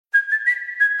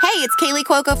it's Kaylee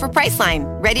Cuoco for Priceline.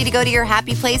 Ready to go to your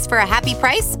happy place for a happy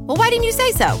price? Well, why didn't you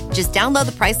say so? Just download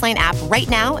the Priceline app right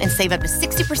now and save up to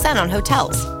 60% on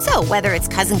hotels. So whether it's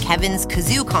Cousin Kevin's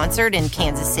Kazoo Concert in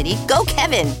Kansas City, go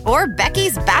Kevin, or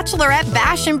Becky's Bachelorette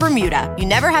Bash in Bermuda, you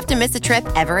never have to miss a trip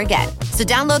ever again. So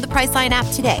download the Priceline app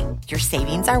today. Your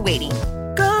savings are waiting.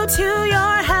 Go to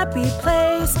your happy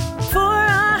place for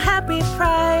a happy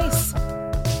price.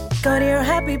 Go to your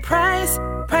happy price,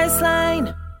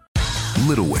 Priceline.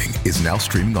 Little Wing is now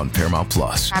streaming on Paramount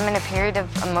Plus. I'm in a period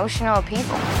of emotional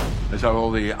upheaval. Is that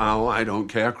all the I don't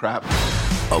care crap?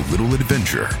 A little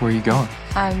adventure. Where are you going?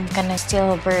 I'm gonna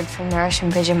steal a bird from the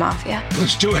Russian pigeon mafia.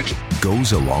 Let's do it.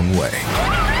 Goes a long way.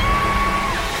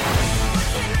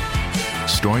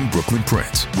 Starring Brooklyn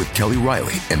Prince with Kelly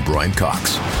Riley and Brian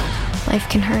Cox. Life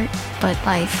can hurt, but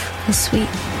life is sweet.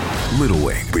 Little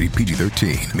Wing, rated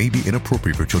PG-13, may be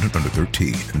inappropriate for children under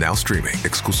 13. Now streaming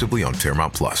exclusively on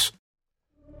Paramount Plus.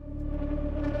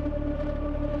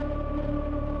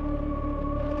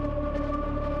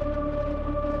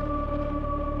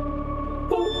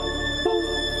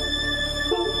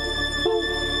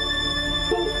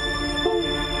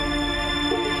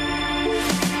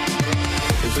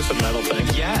 Is this a metal thing?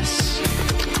 Yes.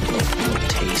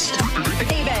 Taste.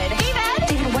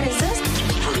 David, what is this?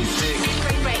 Pretty thick.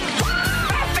 Great.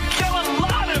 I have to kill a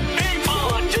lot of people.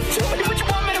 Just tell me what you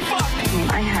want me to fuck.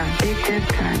 I have big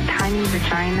tits and a tiny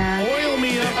vagina. Oil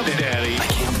me up, Daddy. I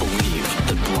can't believe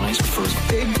that Bryce prefers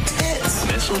big tits.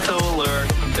 Mistletoe alert.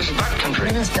 This is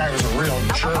backcountry. This guy was a real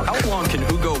jerk. How long can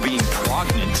Hugo be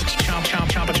pregnant? Chomp,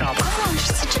 chomp, chomp, chomp. Oh, you're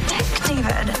such a dick,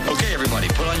 David. Okay, everybody,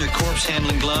 put on your corpse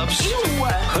handling gloves. Ew.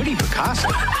 Hoodie Picasso.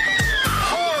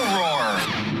 Horror.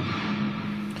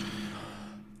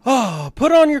 Oh,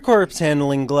 put on your corpse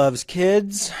handling gloves,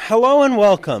 kids. Hello and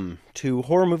welcome to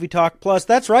Horror Movie Talk Plus.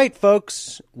 That's right,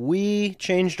 folks. We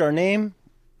changed our name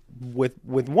with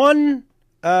one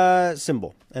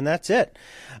symbol, and that's it.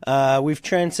 We've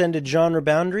transcended genre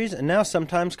boundaries and now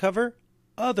sometimes cover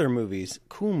other movies,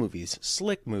 cool movies,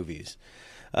 slick movies.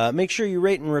 Make sure you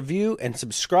rate and review and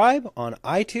subscribe on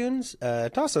iTunes.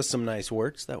 Toss us some nice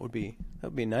words. That would be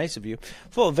nice of you.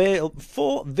 Full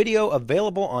video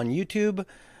available on YouTube.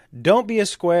 Don't be a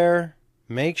square.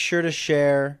 Make sure to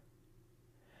share.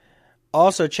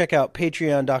 Also, check out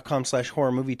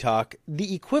patreon.com/horrormovietalk,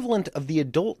 the equivalent of the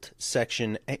adult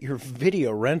section at your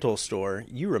video rental store.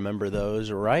 You remember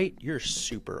those, right? You're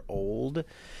super old.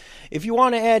 If you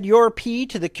want to add your P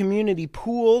to the community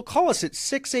pool, call us at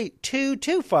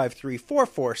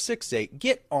 682-253-4468.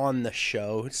 Get on the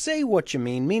show. Say what you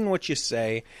mean what you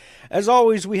say. As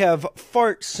always, we have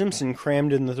Fart Simpson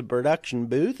crammed into the production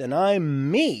booth, and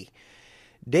I'm me,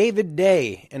 David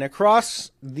Day. And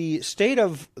across the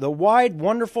wide,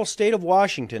 wonderful state of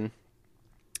Washington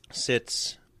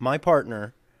sits my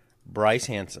partner, Bryce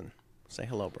Hanson. Say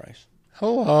hello, Bryce.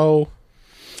 Hello.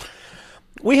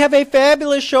 We have a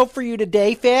fabulous show for you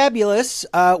today. Fabulous.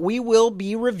 We will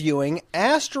be reviewing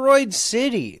Asteroid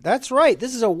City. That's right.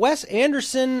 This is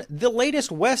the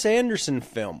latest Wes Anderson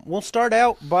film. We'll start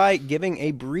out by giving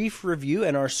a brief review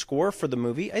and our score for the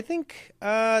movie. I think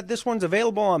this one's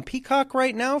available on Peacock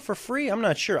right now for free. I'm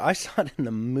not sure. I saw it in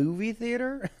the movie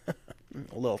theater. A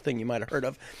little thing you might have heard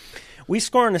of. We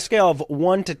score on a scale of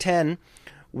 1 to 10.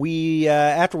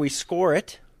 After we score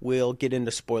it, we'll get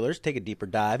into spoilers, take a deeper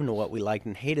dive into what we liked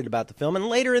and hated about the film. And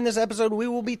later in this episode, we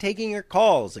will be taking your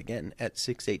calls again at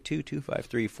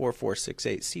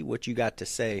 682-253-4468. See what you got to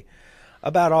say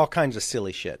about all kinds of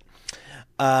silly shit.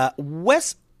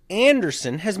 Wes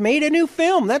Anderson has made a new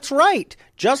film. That's right.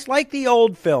 Just like the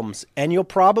old films. And you'll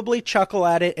probably chuckle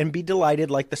at it and be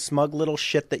delighted like the smug little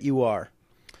shit that you are.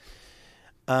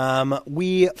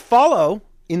 We follow...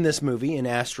 In this movie, in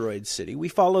Asteroid City, we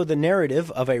follow the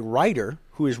narrative of a writer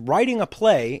who is writing a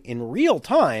play in real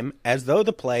time as though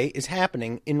the play is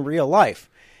happening in real life.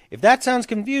 If that sounds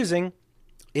confusing,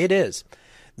 it is.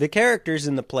 The characters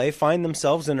in the play find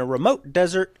themselves in a remote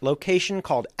desert location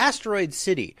called Asteroid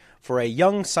City for a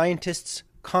young scientist's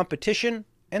competition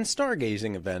and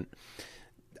stargazing event.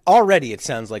 Already it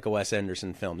sounds like a Wes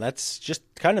Anderson film. That's just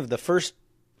kind of the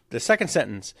second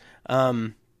sentence.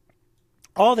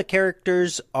 All the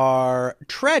characters are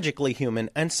tragically human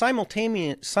and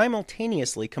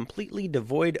simultaneously completely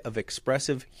devoid of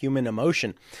expressive human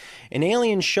emotion. An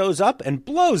alien shows up and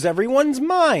blows everyone's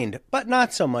mind, but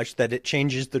not so much that it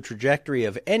changes the trajectory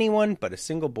of anyone but a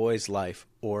single boy's life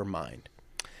or mind.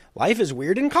 Life is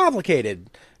weird and complicated.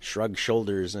 Shrug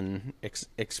shoulders and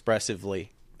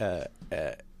expressively, do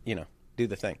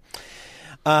the thing.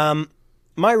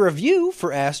 My review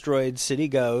for Asteroid City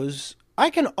goes... I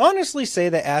can honestly say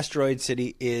that Asteroid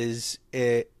City is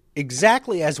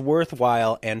exactly as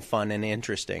worthwhile and fun and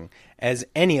interesting as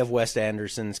any of Wes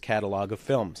Anderson's catalog of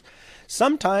films.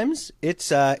 Sometimes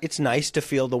it's nice to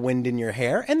feel the wind in your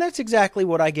hair, and that's exactly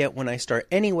what I get when I start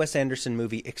any Wes Anderson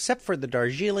movie, except for the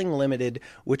Darjeeling Limited,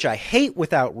 which I hate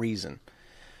without reason.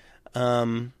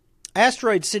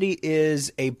 Asteroid City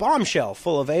is a bombshell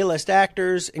full of A-list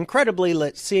actors, incredibly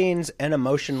lit scenes, and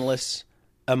emotionless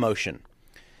emotion.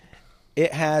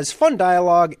 It has fun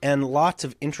dialogue and lots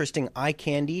of interesting eye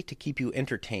candy to keep you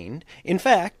entertained. In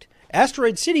fact,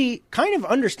 Asteroid City kind of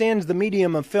understands the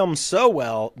medium of film so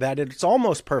well that it's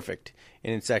almost perfect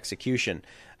in its execution.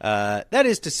 That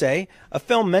is to say, a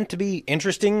film is meant to be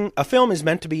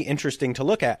interesting to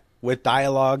look at, with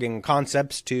dialogue and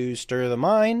concepts to stir the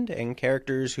mind and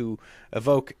characters who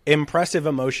evoke impressive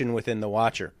emotion within the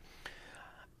watcher.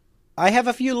 I have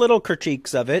a few little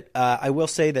critiques of it. I will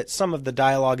say that some of the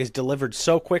dialogue is delivered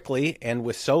so quickly and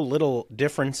with so little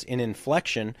difference in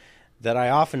inflection that I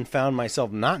often found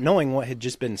myself not knowing what had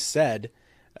just been said.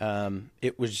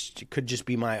 It could just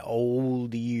be my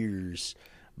old ears,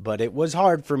 but it was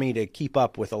hard for me to keep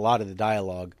up with a lot of the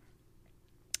dialogue.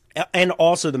 And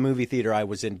also the movie theater I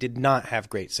was in did not have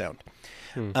great sound.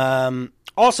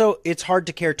 Also, it's hard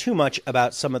to care too much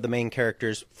about some of the main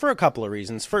characters for a couple of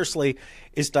reasons. Firstly,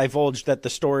 it's divulged that the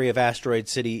story of Asteroid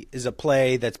City is a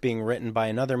play that's being written by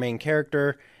another main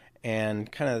character, and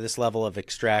kind of this level of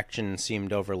extraction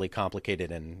seemed overly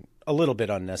complicated and a little bit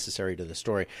unnecessary to the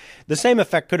story. The same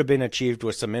effect could have been achieved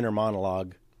with some inner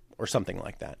monologue or something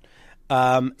like that.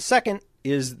 Second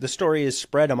is the story is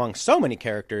spread among so many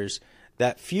characters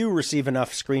that few receive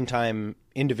enough screen time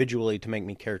individually to make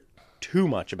me care too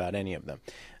much about any of them.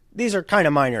 These are kind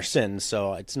of minor sins,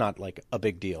 so it's not like a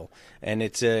big deal. And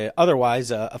it's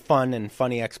otherwise a fun and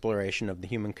funny exploration of the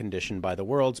human condition by the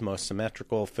world's most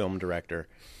symmetrical film director.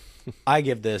 I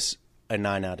give this a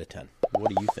 9 out of 10. What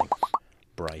do you think,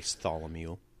 Bryce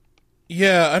Tholomew?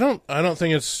 Yeah, I don't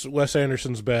think it's Wes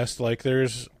Anderson's best. Like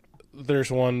there's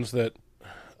ones that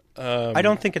I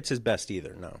don't think it's his best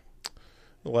either, no.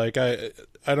 Like I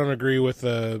don't agree with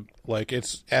the like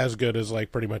it's as good as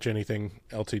like pretty much anything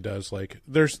else he does. Like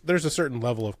there's a certain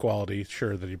level of quality,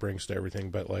 sure, that he brings to everything,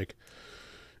 but like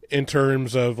in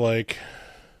terms of like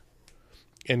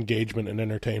engagement and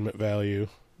entertainment value,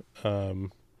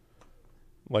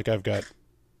 like I've got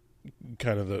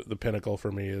kind of the pinnacle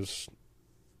for me is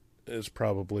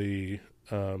probably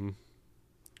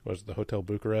was the Hotel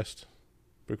Bucharest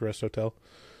Hotel?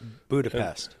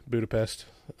 Budapest.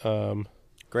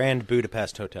 Grand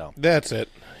Budapest Hotel. That's it.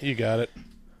 You got it.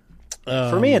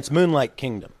 For me, it's Moonlight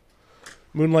Kingdom.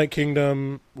 Moonlight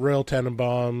Kingdom, Royal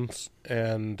Tenenbaums,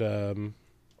 and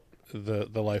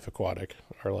the Life Aquatic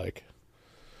are like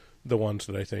the ones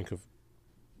that I think of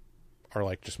are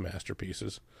like just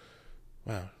masterpieces.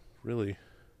 Wow, really,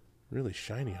 really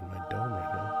shiny on my dome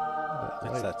right now.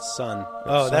 That's that sun.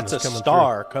 That's a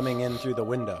star coming in through the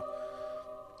window.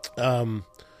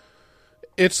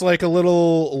 It's like a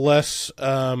little less.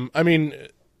 I mean,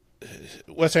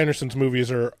 Wes Anderson's movies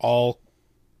are all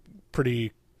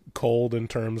pretty cold in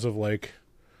terms of like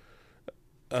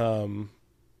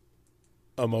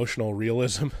emotional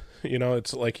realism. You know,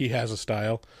 it's like he has a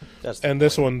style, and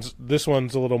this one's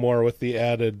a little more with the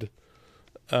added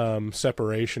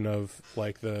separation of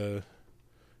like the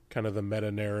kind of the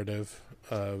meta narrative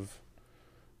of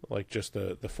like just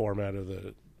the format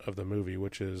of the movie,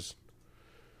 which is.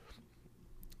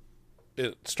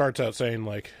 It starts out saying,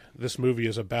 like, this movie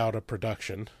is about a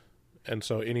production, and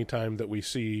so anytime that we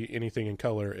see anything in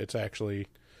color, it's actually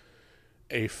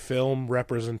a film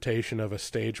representation of a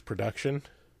stage production,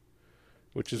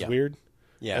 which is weird.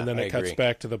 Yeah, and then it cuts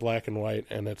back to the black and white,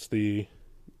 and it's the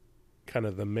kind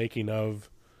of the making of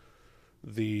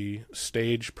the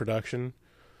stage production,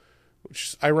 which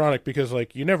is ironic because,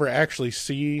 like, you never actually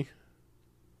see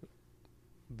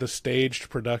the staged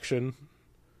production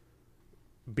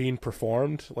being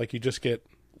performed. Like you just get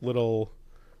little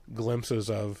glimpses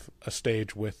of a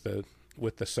stage with the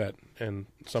set and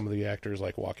some of the actors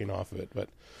like walking off of it, but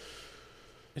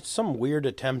it's some weird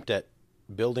attempt at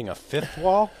building a fifth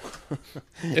wall.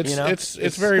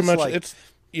 It's very much like,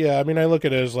 yeah, I mean I look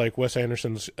at it as like Wes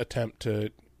Anderson's attempt to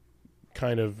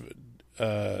kind of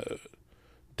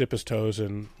dip his toes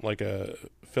in like a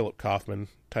Philip Kaufman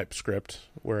type script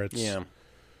where it's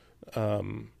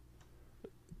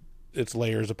it's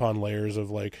layers upon layers of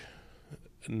like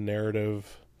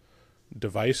narrative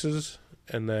devices,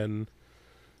 and then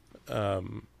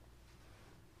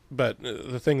but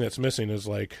the thing that's missing is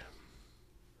like,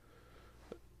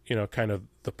 you know, kind of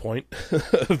the point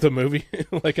of the movie.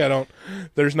 Like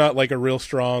there's not like a real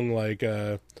strong like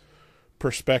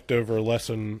perspective or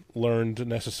lesson learned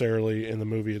necessarily in the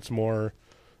movie. It's more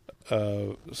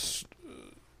it's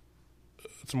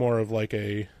more of like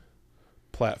a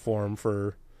platform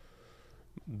for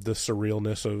the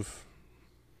surrealness of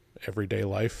everyday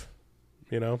life,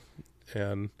 you know,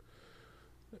 and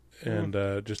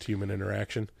just human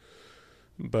interaction.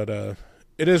 But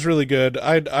it is really good.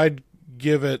 I'd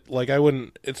give it, like, I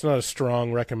wouldn't, it's not a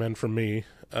strong recommend from me.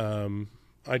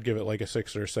 I'd give it like a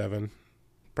 6 or 7,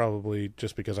 probably,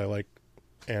 just because I like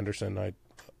Anderson. I'd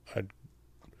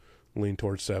lean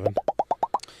towards 7.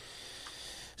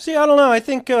 See, I don't know. I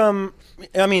think, I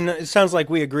mean, it sounds like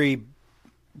we agree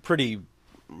pretty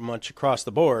much across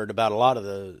the board about a lot of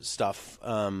the stuff.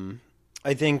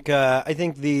 I think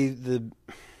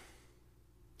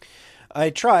I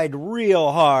tried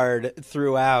real hard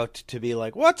throughout to be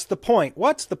like, what's the point?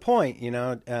 What's the point? You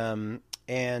know,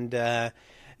 and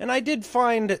I did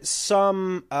find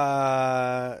some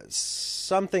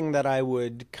something that I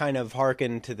would kind of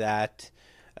hearken to that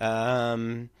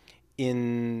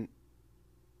in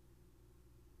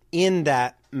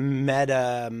that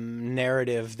meta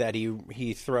narrative that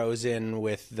he throws in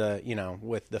with the, you know,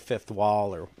 with the fifth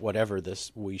wall, or whatever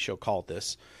this we shall call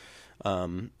this,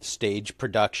 stage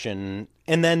production,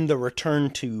 and then the return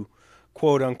to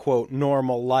quote unquote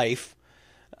normal life.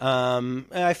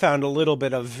 I found a little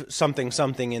bit of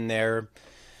something in there,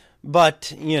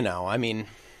 but, you know, I mean,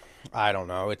 I don't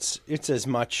know. It's as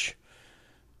much.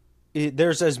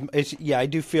 I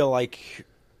do feel like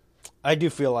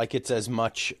it's as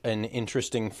much an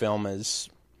interesting film as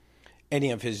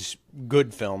any of his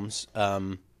good films.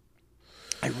 I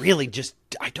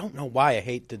don't know why I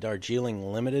hate the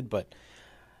Darjeeling Limited, but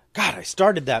God, I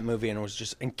started that movie and it was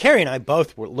just, and Carrie and I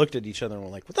both looked at each other and were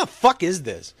like, what the fuck is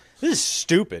this? This is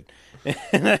stupid.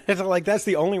 And I feel like that's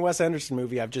the only Wes Anderson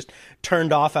movie I've just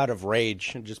turned off out of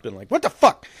rage and just been like, what the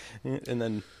fuck? And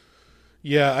then,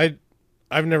 yeah,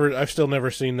 I've still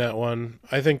never seen that one.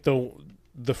 I think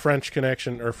the French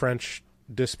Connection, or French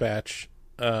Dispatch,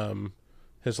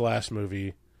 his last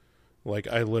movie, like,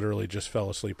 I literally just fell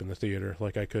asleep in the theater.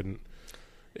 Like, I couldn't.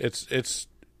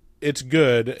 It's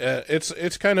good.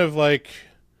 It's kind of like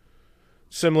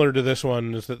similar to this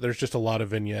one, is that there's just a lot of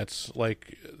vignettes.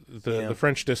 Like the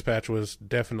French Dispatch was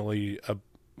definitely a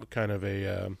kind of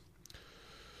a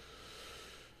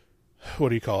what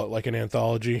do you call it? Like an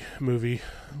anthology movie,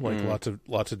 like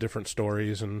lots of different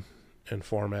stories and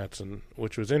formats, and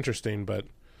which was interesting, but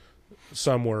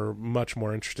some were much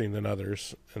more interesting than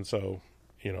others, and so,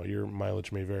 you know, your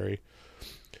mileage may vary.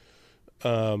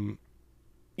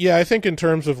 Yeah, I think in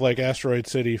terms of like Asteroid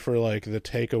City, for like the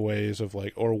takeaways of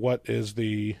like, or what is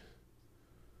the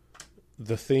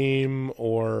theme,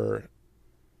 or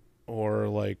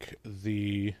like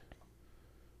the,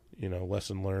 you know,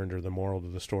 lesson learned, or the moral to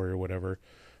the story, or whatever.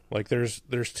 Like there's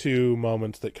 2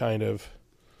 moments that kind of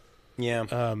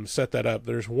set that up.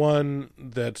 There's one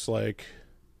that's like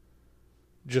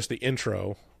just the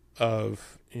intro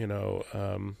of, you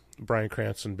know, Bryan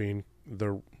Cranston being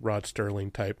the Rod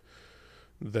Sterling type,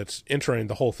 that's introing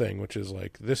the whole thing, which is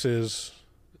like, this is,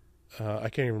 I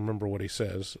can't even remember what he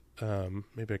says.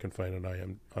 Maybe I can find it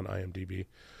on IMDb.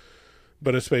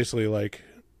 But it's basically like,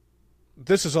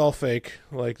 this is all fake.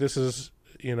 Like, this is,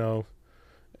 you know,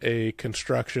 a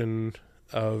construction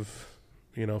of,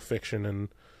 you know, fiction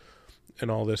and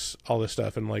all this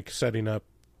stuff, and like setting up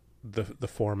the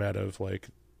format of like,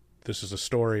 this is a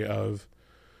story of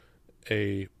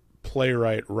a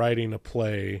playwright writing a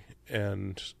play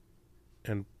and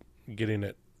getting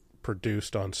it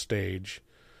produced on stage,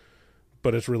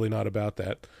 but it's really not about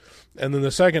that. And then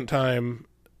the second time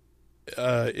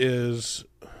is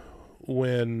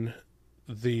when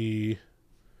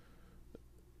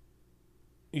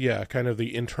kind of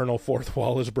the internal fourth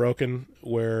wall is broken,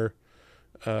 where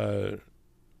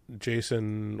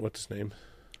Jason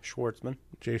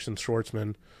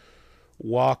Schwartzman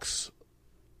walks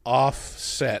off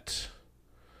set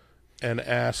and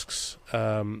asks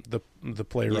the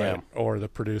playwright or the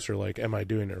producer, like, am I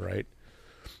doing it right?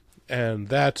 And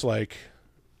that's like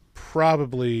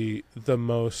probably the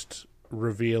most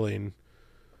revealing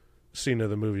scene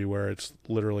of the movie, where it's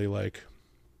literally like,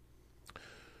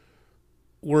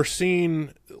 we're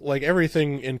seeing like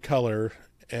everything in color,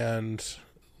 and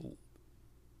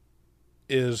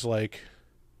is like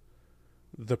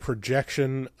the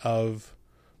projection of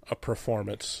a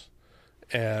performance,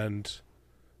 and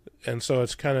so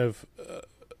it's kind of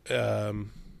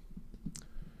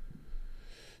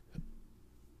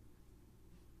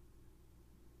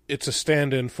it's a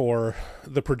stand-in for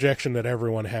the projection that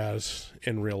everyone has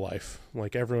in real life.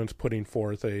 Like, everyone's putting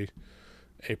forth a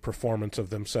performance of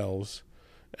themselves,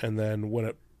 and then when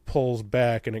it pulls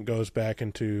back and it goes back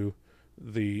into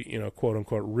the, quote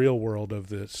unquote real world of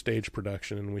the stage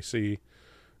production, and we see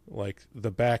like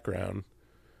the background.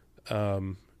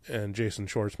 And Jason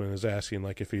Schwartzman is asking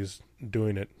like if he's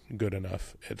doing it good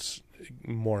enough. It's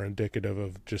more indicative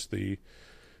of just the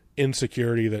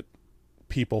insecurity that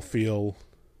people feel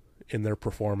in their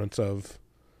performance of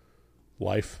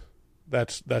life.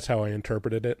 That's how I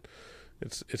interpreted it.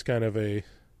 It's kind of a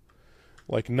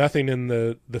like nothing in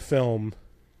the film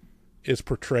is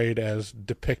portrayed as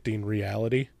depicting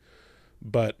reality,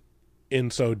 but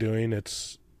in so doing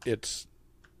it's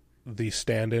the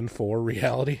stand-in for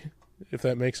reality, if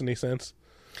that makes any sense.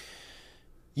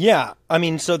 Yeah, I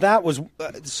mean, so that was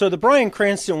so the Bryan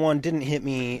Cranston one didn't hit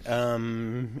me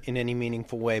in any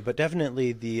meaningful way, but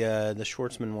definitely the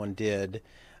Schwartzman one did.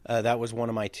 That was one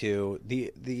of my two.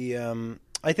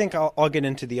 I think I'll get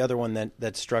into the other one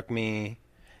that struck me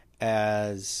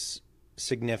as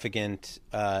significant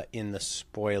in the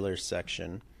spoilers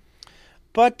section.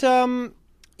 But I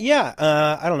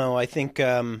don't know. I think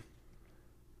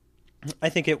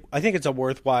it's a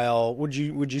worthwhile. Would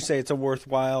you say it's a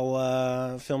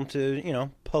worthwhile film to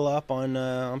pull up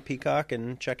on Peacock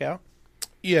and check out?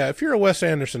 Yeah, if you're a Wes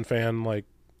Anderson fan, like,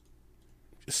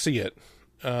 see it.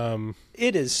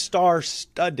 It is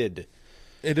star-studded.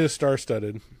 It is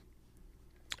star-studded.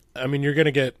 I mean, you're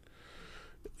gonna get.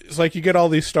 It's like you get all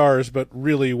these stars, but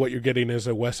really what you're getting is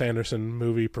a Wes Anderson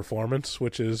movie performance,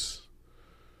 which is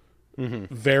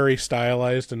very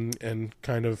stylized and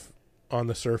kind of on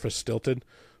the surface stilted,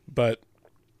 but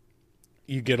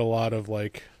you get a lot of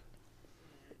like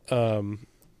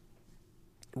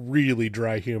really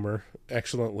dry humor,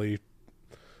 excellently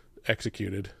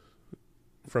executed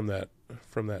from that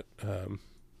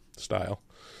style.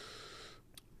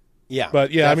 Yeah,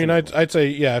 but yeah, definitely. I mean, I'd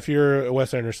say if you're a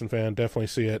Wes Anderson fan, definitely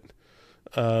see it.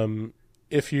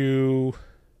 If you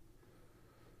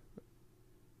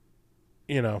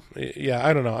I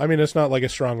don't know. I mean, it's not like a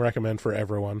strong recommend for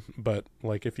everyone, but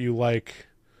like if you like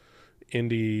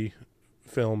indie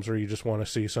films or you just want to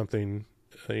see something,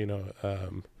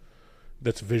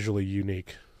 that's visually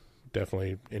unique,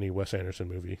 definitely any Wes Anderson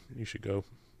movie, you should go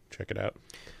check it out.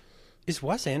 Is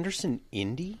Wes Anderson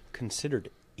considered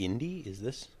indie? Is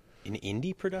this an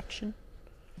indie production?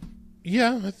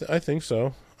 Yeah, I think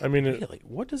so. I mean, really,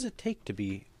 what does it take to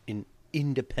be an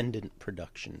independent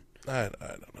production? I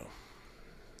don't know.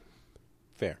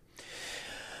 Fair.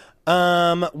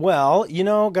 Well,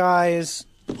 guys.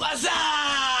 What's up?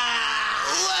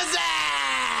 What's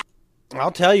up?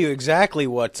 I'll tell you exactly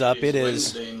what's up. It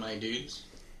is Wednesday, my dudes.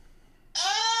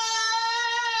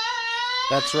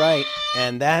 That's right.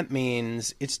 And that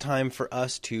means it's time for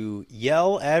us to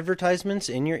yell advertisements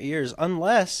in your ears,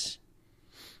 unless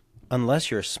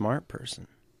you're a smart person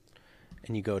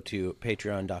and you go to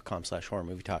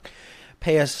patreon.com/horrormovietalk.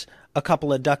 Pay us a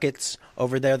couple of ducats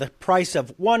over there. The price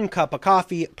of 1 cup of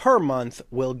coffee per month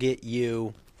will get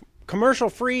you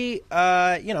commercial-free,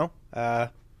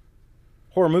 horror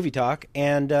movie talk,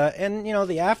 and the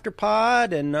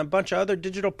afterpod and a bunch of other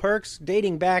digital perks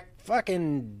dating back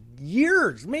fucking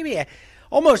years, maybe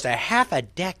almost a half a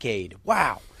decade.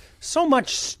 Wow, so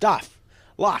much stuff,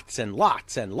 lots and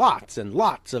lots and lots and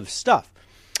lots of stuff.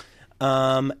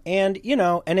 And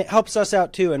it helps us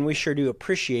out too, and we sure do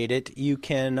appreciate it. You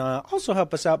can also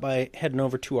help us out by heading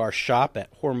over to our shop at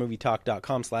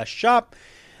horrormovietalk.com/shop.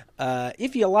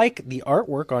 If you like the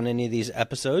artwork on any of these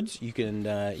episodes, you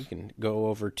can go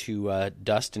over to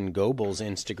Dustin Goebel's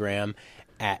Instagram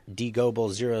at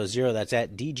dgoebel00. That's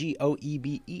at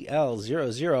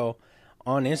DGOEBEL00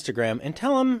 on Instagram, and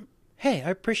tell him, hey, I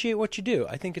appreciate what you do.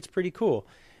 I think it's pretty cool,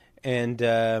 and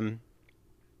throw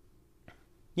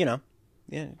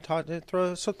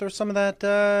some of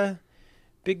that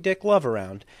big dick love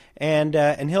around, and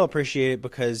he'll appreciate it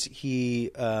because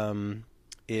he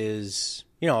is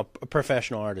a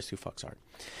professional artist who fucks hard.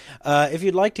 If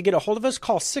you'd like to get a hold of us,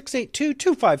 call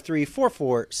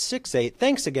 682-253-4468.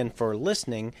 Thanks again for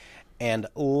listening, and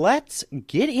let's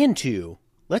get into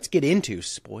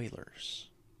spoilers.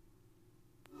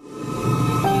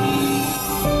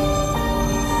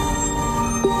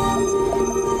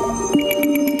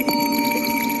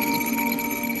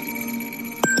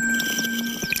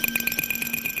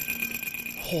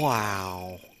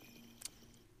 Wow.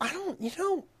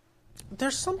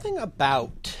 There's something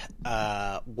about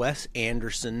Wes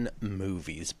Anderson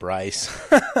movies, Bryce.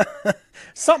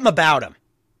 Something about him.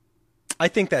 I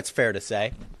think that's fair to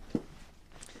say.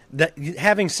 That,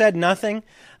 having said nothing,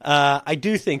 I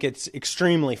do think it's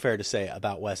extremely fair to say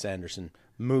about Wes Anderson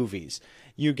movies.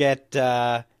 You get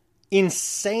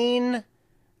insane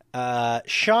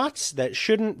shots that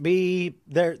shouldn't be.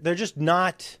 They're just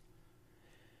not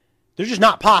they're just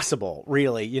not possible,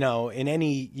 really. In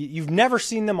any, you've never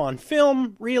seen them on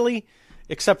film, really,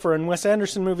 except for in Wes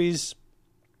Anderson movies.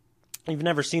 You've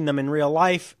never seen them in real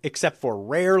life, except for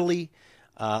rarely,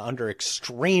 under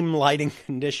extreme lighting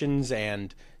conditions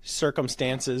and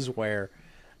circumstances where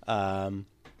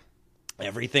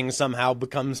everything somehow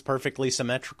becomes perfectly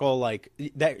symmetrical. Like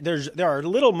there are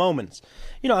little moments,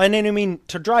 and I mean,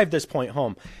 to drive this point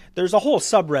home, there's a whole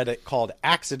subreddit called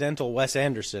Accidental Wes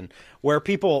Anderson where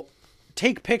people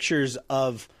take pictures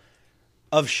of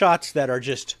shots that are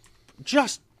just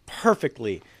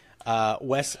perfectly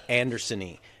Wes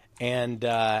Anderson-y. And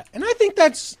I think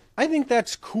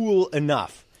that's cool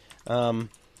enough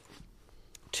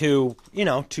to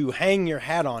hang your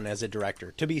hat on as a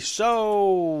director, to be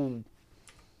so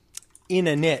in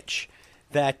a niche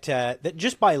that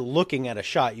just by looking at a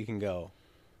shot you can go,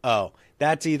 oh,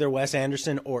 that's either Wes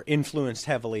Anderson or influenced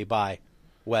heavily by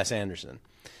Wes Anderson.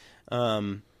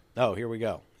 Oh, here we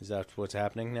go. Is that what's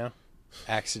happening now?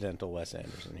 Accidental Wes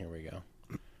Anderson. Here we go.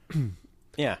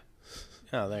 Yeah.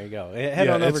 Oh, there you go. Head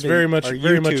on over to very much our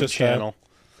very much YouTube a channel.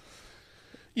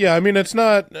 Yeah, I mean, it's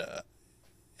not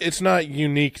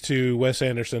unique to Wes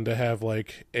Anderson to have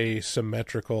like a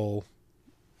symmetrical,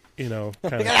 kind of.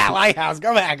 Look at that lighthouse.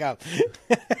 Go back up.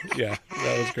 Yeah,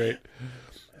 that was great.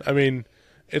 I mean,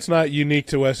 it's not unique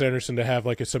to Wes Anderson to have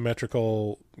like a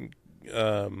symmetrical,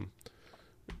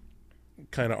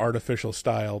 kind of artificial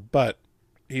style, but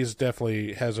he's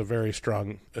definitely has a very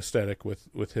strong aesthetic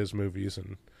with his movies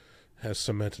and has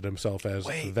cemented himself as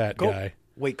that guy.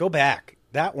 Wait, go back.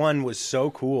 That one was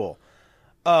so cool.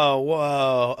 Oh,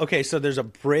 whoa. Okay, so there's a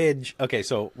bridge. Okay,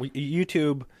 so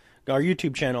our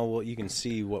YouTube channel, you can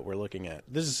see what we're looking at.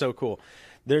 This is so cool.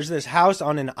 There's this house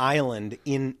on an island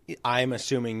in, I'm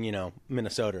assuming,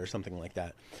 Minnesota or something like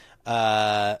that,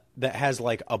 that has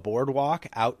like a boardwalk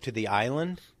out to the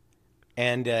island.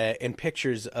 And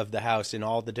pictures of the house in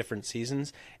all the different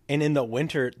seasons. And in the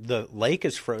winter, the lake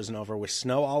is frozen over with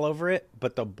snow all over it,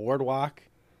 but the boardwalk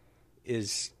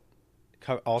is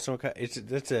also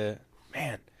it's a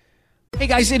man. Hey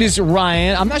guys, it is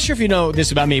Ryan. I'm not sure if you know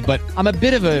this about me, but I'm a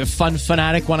bit of a fun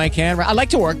fanatic when I can. I like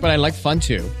to work, but I like fun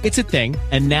too. It's a thing.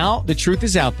 And now the truth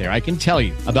is out there. I can tell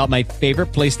you about my favorite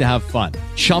place to have fun.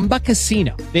 Chumba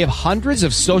Casino. They have hundreds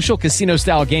of social casino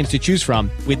style games to choose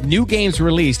from with new games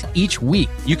released each week.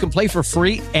 You can play for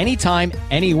free anytime,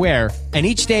 anywhere. And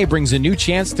each day brings a new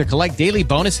chance to collect daily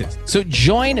bonuses. So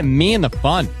join me in the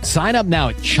fun. Sign up now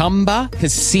at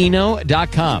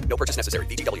ChumbaCasino.com. No purchase necessary.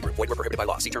 VGW Group. Void where prohibited by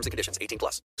law. See terms and conditions.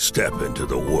 18+. Step into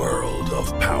the world of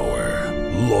power,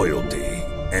 loyalty,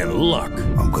 and luck.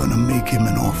 I'm gonna make him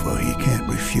an offer he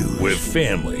can't refuse. With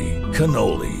family,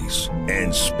 cannolis,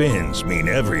 and spins mean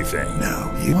everything.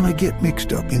 Now, you wanna get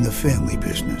mixed up in the family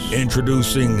business.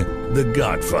 Introducing The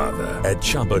Godfather at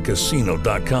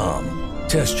ChumbaCasino.com.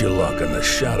 Test your luck in the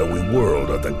shadowy world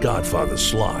of The Godfather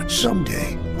slot.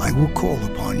 Someday, I will call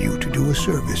upon you to do a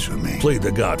service for me. Play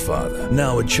The Godfather,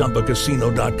 now at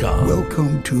ChumbaCasino.com.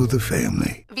 Welcome to the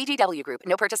family. VGW Group.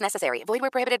 No purchase necessary. Void where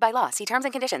prohibited by law. See terms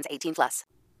and conditions. 18+.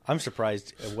 I'm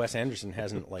surprised Wes Anderson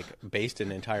hasn't, based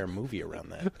an entire movie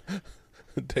around that.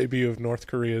 The debut of North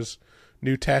Korea's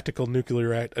new tactical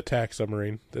nuclear attack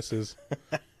submarine. This is...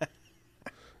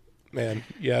 Man,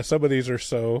 yeah, some of these are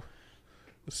so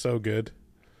good.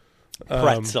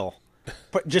 Pretzel.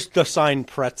 Just the sign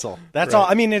pretzel. That's all.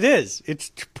 I mean, it is.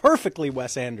 It's perfectly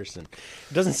Wes Anderson.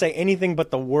 It doesn't say anything but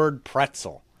the word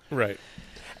pretzel. Right.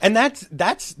 And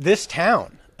that's this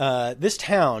town. This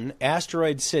town,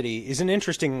 Asteroid City, is an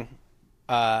interesting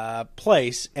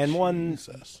place and one.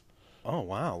 Jesus. Oh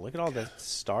wow! Look at all the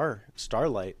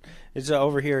starlight. It's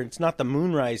over here. It's not the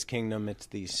Moonrise Kingdom. It's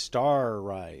the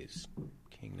Starrise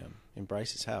Kingdom. In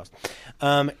Bryce's house.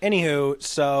 Anywho,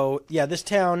 so yeah, this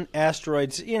town,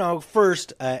 Asteroids.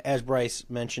 First, as Bryce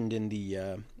mentioned in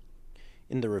the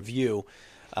review,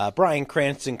 Bryan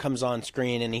Cranston comes on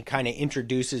screen and he kind of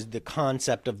introduces the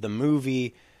concept of the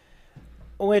movie,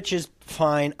 which is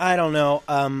fine. I don't know.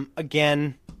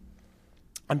 Again,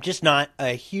 I'm just not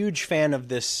a huge fan of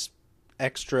this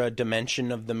extra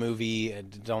dimension of the movie. I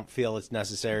don't feel it's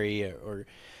necessary,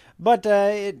 but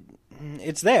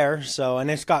it's there. So, and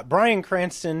it's got Bryan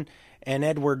Cranston and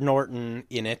Edward Norton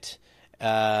in it.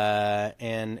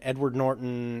 And Edward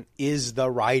Norton is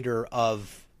the writer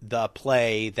of the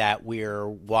play that we're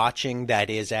watching, that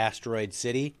is Asteroid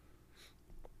City.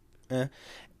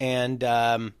 And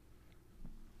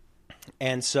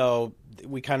so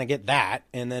we kind of get that,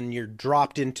 and then you're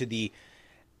dropped into the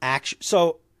action.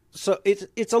 So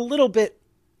it's a little bit,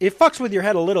 it fucks with your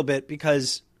head a little bit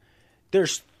because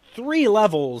there's 3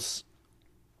 levels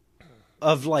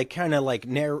of like kind of like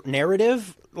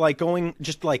narrative, like going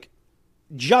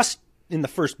just in the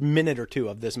first minute or two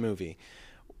of this movie,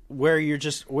 where you're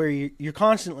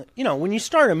constantly, when you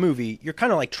start a movie, you're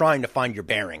kind of like trying to find your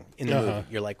bearing in the movie.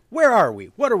 You're like, where are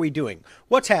we? What are we doing?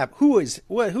 What's happening? Who is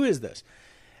this?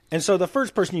 And so the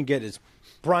first person you get is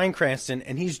Bryan Cranston,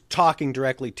 and he's talking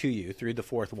directly to you through the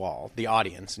fourth wall, the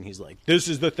audience, and he's like, this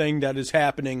is the thing that is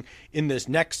happening in this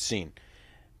next scene.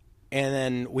 And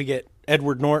then we get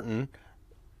Edward Norton,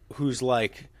 who's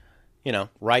like,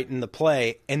 writing the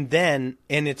play, and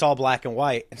it's all black and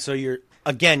white. And so you're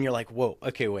like, whoa,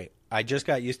 okay, wait. I just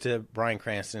got used to Bryan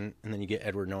Cranston, and then you get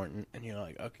Edward Norton, and you're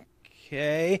like,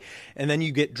 okay. And then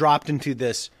you get dropped into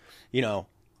this,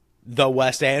 the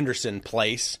Wes Anderson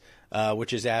place,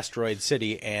 which is Asteroid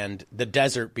City, and the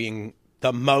desert being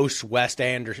the most Wes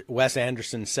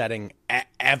Anderson setting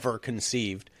ever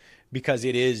conceived, because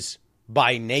it is,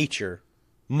 by nature,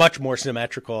 much more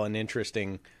symmetrical and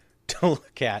interesting to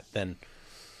look at than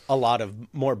a lot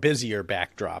of more busier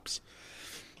backdrops.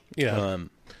 Yeah.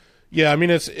 I mean,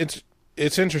 it's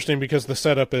interesting because the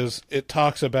setup is, it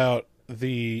talks about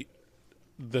the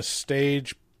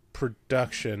stage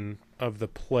production of the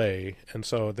play, and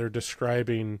so they're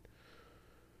describing,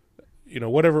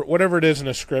 whatever it is in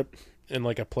a script, in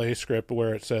like a play script,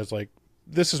 where it says like,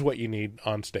 this is what you need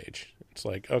on stage. It's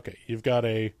like, okay, you've got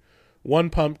a one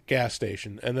pump gas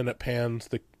station, and then it pans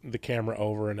the camera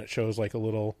over, and it shows like a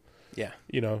little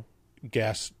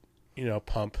gas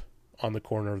pump on the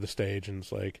corner of the stage, and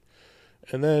it's like,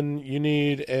 and then you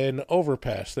need an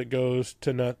overpass that goes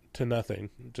to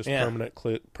nothing, just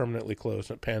permanently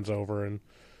closed, and it pans over and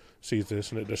sees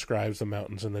this, and it describes the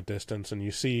mountains in the distance, and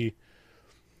you see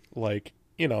like,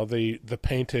 the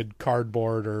painted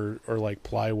cardboard or like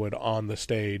plywood on the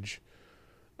stage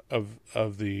of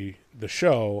the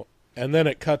show, and then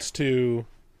it cuts to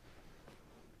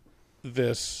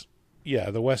this,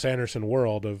 the Wes Anderson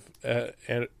world of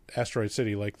Asteroid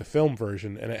City, like the film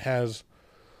version, and it has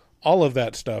all of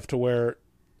that stuff to where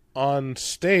on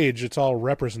stage it's all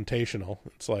representational.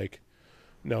 It's like,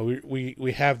 no,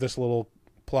 we have this little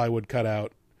plywood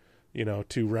cutout,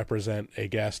 to represent a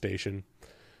gas station.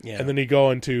 Yeah. And then you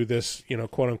go into this,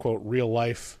 quote unquote real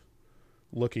life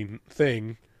looking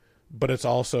thing, but it's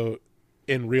also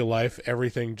in real life,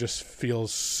 everything just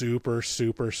feels super,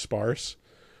 super sparse.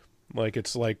 Like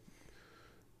it's like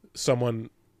someone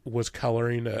was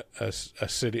coloring a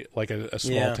city, like a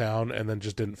small town, and then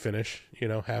just didn't finish,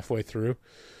 halfway through.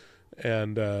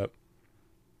 And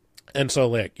so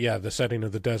like, the setting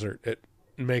of the desert, it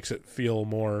makes it feel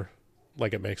more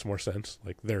like it makes more sense.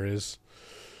 Like there is,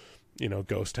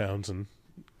 ghost towns and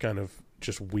kind of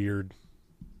just weird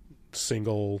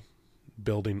single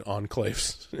building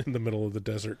enclaves in the middle of the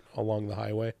desert along the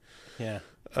highway. Yeah.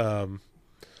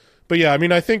 But yeah, I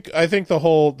mean, I think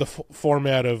the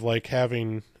format of like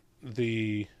having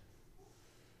the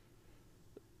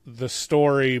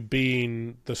story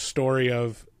being the story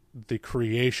of the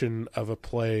creation of a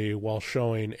play while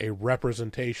showing a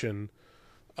representation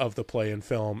of the play in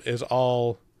film is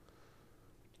all.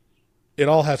 It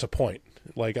all has a point.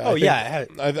 Like,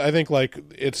 I think like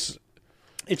it's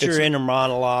your inner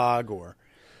monologue or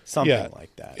something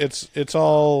like that. It's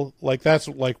all like, that's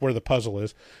like where the puzzle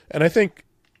is. And I think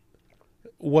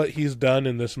what he's done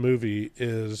in this movie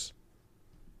is,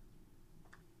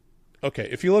 okay,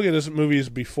 if you look at his movies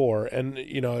before, and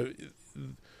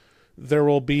there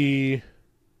will be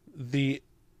the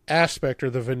aspect or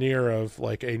the veneer of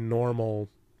like a normal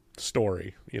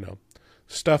story,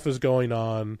 stuff is going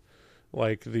on,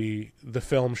 like the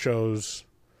film shows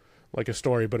like a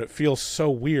story, but it feels so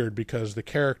weird because the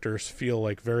characters feel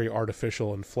like very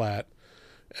artificial and flat,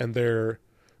 and the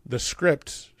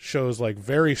script shows like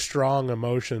very strong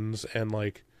emotions and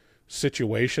like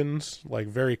situations, like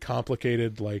very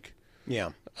complicated, like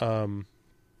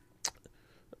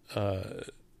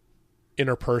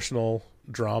interpersonal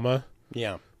drama.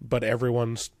 Yeah. But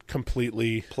everyone's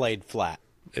completely played flat.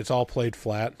 It's all played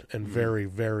flat and very,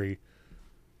 very,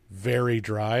 very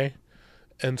dry.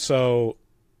 And so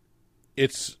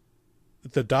it's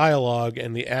the dialogue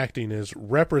and the acting is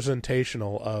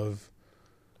representational of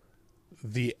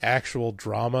the actual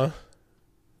drama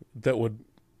that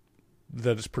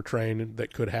is portrayed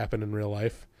that could happen in real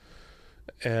life.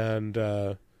 And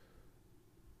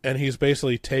he's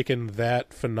basically taken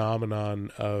that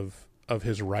phenomenon of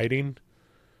his writing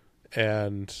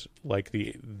and like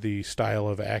the style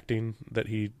of acting that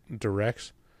he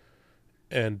directs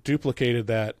and duplicated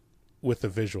that with the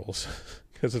visuals.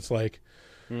 Because it's like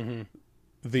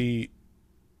the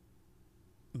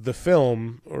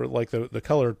film, or like the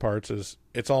colored parts,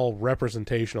 it's all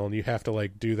representational, and you have to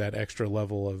like do that extra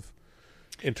level of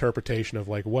interpretation of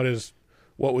like what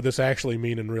would this actually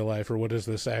mean in real life, or what does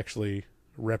this actually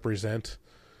represent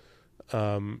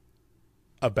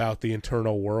about the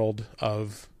internal world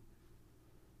of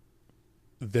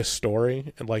this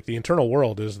story. And like the internal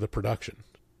world is the production.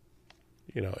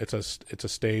 You know, it's a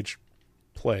stage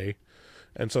play,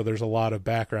 and so there's a lot of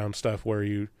background stuff where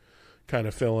you kind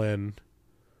of fill in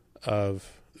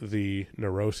of the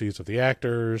neuroses of the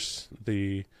actors,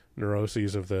 the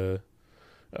neuroses of the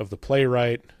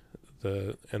playwright,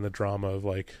 and the drama of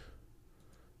like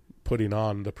putting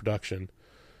on the production.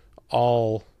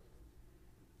 All,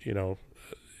 you know,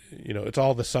 it's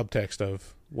all the subtext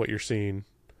of what you're seeing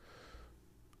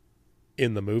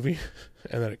in the movie,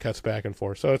 and then it cuts back and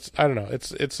forth. So I don't know,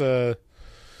 it's an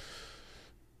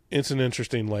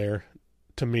interesting layer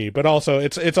to me, but also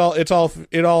it all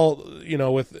you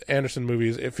know, with Anderson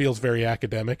movies, it feels very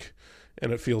academic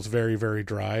and it feels very, very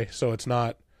dry. So it's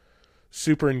not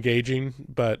super engaging,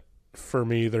 but for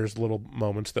me, there's little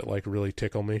moments that like really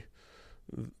tickle me,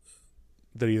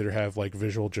 that either have like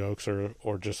visual jokes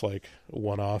or just like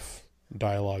one-off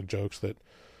dialogue jokes that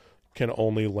can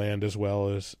only land as well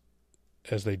as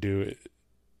they do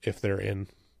if they're in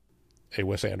a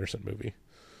Wes Anderson movie.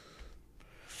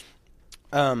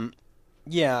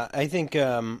 Yeah, I think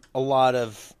a lot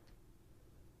of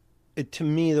it, to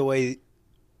me, the way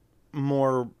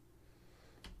more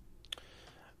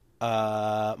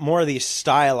of these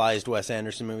stylized Wes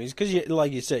Anderson movies, because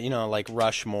like you said, you know, like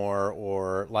Rushmore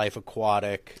or Life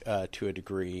Aquatic, to a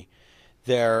degree,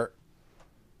 they're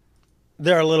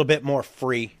a little bit more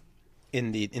free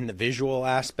in the visual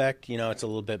aspect. You know, it's a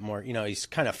little bit more, you know, he's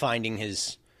kind of finding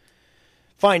his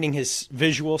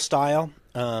visual style.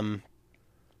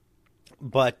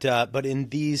 But in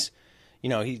these, you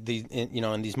know,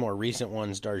 in these more recent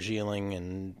ones, Darjeeling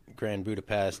and Grand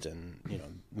Budapest and, you know,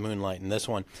 Moonlight and this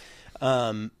one,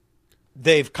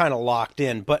 they've kind of locked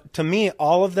in. But to me,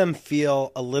 all of them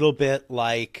feel a little bit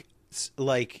like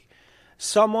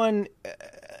someone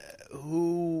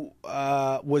who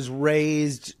was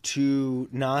raised to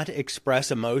not express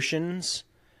emotions,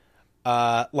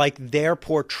 like their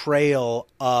portrayal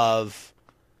of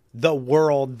the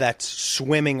world that's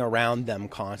swimming around them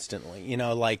constantly. You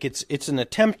know, like it's an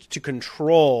attempt to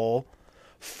control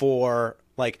for,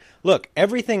 like, look,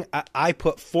 everything I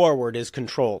put forward is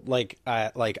controlled. Like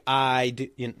I do,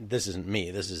 you know, this isn't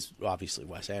me. This is obviously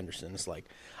Wes Anderson. It's like,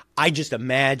 I just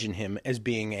imagine him as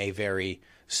being a very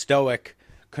stoic,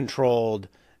 controlled,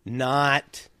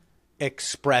 not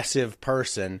expressive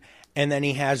person. And then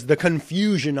he has the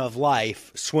confusion of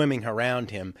life swimming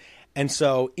around him. And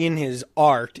so in his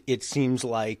art, it seems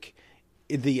like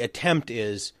the attempt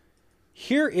is,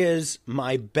 here is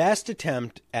my best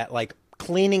attempt at like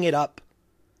cleaning it up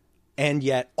and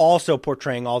yet also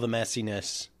portraying all the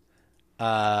messiness.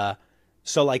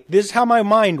 So like, this is how my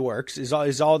mind works, is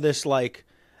all this like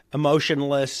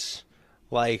emotionless,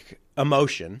 like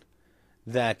emotion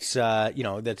that's, you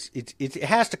know, it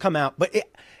has to come out, but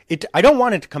I don't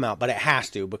want it to come out, but it has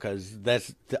to, because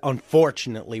that's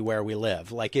unfortunately where we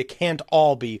live. Like, it can't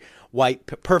all be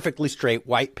perfectly straight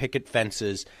white picket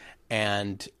fences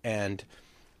and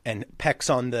pecks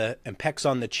on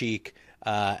the cheek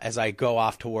as I go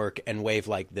off to work and wave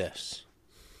like this.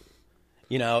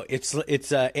 You know,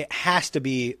 it has to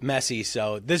be messy.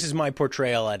 So this is my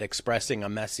portrayal at expressing a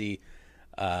messy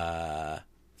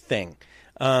thing.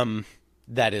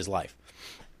 That is life.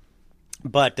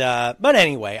 But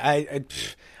anyway,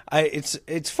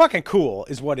 it's fucking cool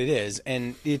is what it is.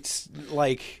 And it's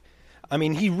like, I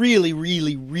mean, he really,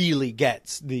 really, really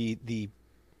gets the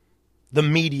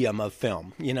medium of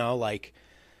film, you know, like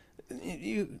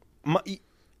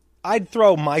I'd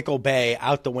throw Michael Bay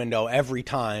out the window every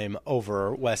time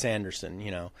over Wes Anderson,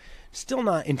 you know, still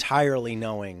not entirely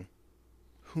knowing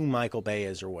who Michael Bay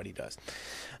is or what he does.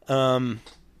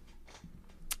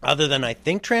 Other than, I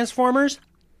think, Transformers.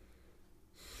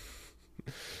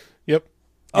 Yep.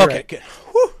 Okay, right. Good.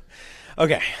 Whew.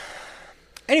 Okay.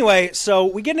 Anyway, so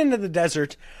we get into the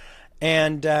desert,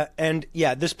 and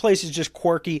yeah, this place is just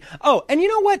quirky. Oh, and you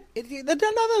know what?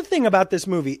 Another thing about this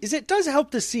movie is it does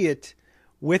help to see it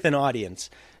with an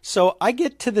audience. So I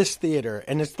get to this theater,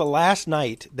 and it's the last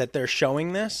night that they're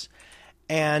showing this,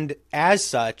 and as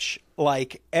such,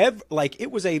 like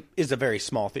it is a very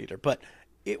small theater, but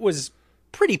it was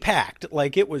pretty packed.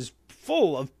 Like, it was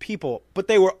full of people, but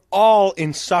they were all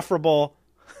insufferable,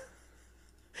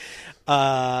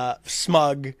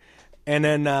 smug, and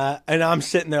then and I'm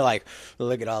sitting there like,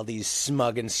 look at all these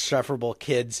smug, insufferable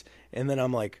kids, and then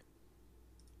I'm like,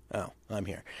 Oh, I'm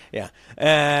here. Yeah.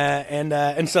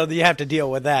 And so you have to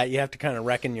deal with that. You have to kind of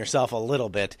reckon yourself a little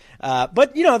bit.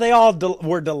 But, they all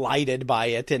were delighted by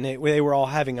it, and they were all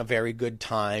having a very good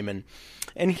time.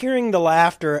 And hearing the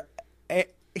laughter,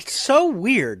 it's so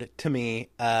weird to me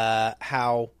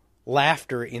how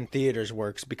laughter in theaters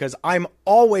works, because I'm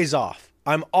always off.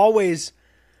 I'm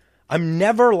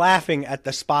never laughing at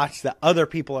the spots that other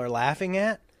people are laughing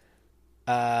at,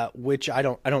 which I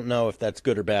don't know if that's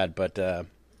good or bad, but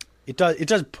it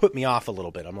does put me off a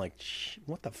little bit. I'm like,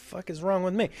 what the fuck is wrong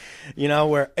with me?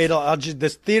 Where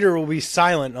this theater will be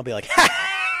silent and I'll be like,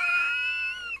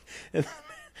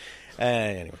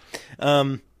 anyway.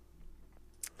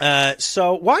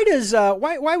 So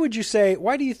why would you say,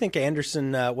 why do you think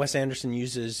Wes Anderson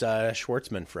uses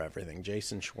Schwartzman for everything?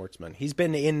 Jason Schwartzman. He's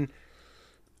been in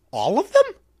all of them?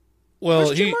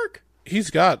 Well, he's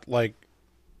got like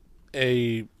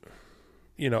a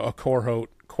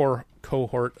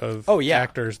cohort of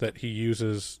actors that he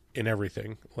uses in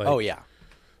everything. Like,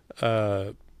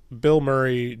 Bill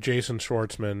Murray, Jason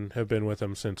Schwartzman have been with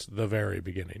him since the very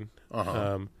beginning.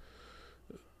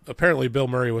 Apparently Bill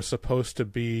Murray was supposed to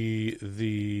be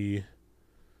the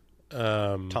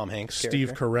Tom Hanks Steve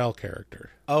character? Carell character.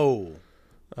 Oh.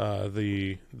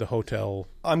 The hotel.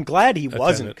 I'm glad he attendant.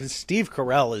 wasn't, because Steve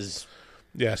Carell is...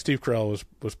 Yeah, Steve Carell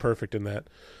was perfect in that.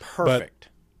 Perfect. But,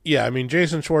 yeah, I mean,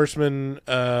 Jason Schwartzman,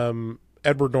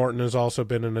 Edward Norton has also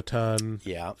been in a ton.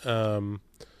 Yeah.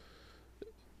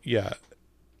 Yeah.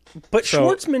 But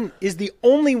Schwartzman is the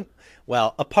only...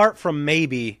 Well, apart from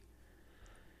maybe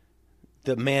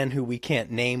the man who we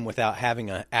can't name without having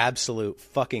an absolute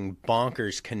fucking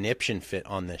bonkers conniption fit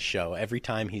on this show. Every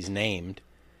time he's named,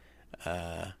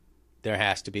 there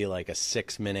has to be like a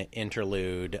 6-minute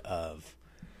interlude of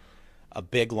a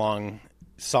big, long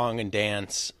song and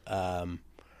dance.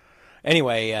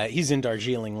 Anyway, he's in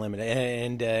Darjeeling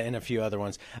Limited and a few other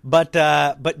ones. But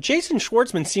Jason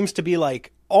Schwartzman seems to be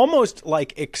like almost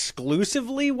like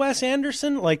exclusively Wes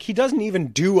Anderson. Like, he doesn't even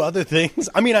do other things.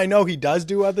 I mean, I know he does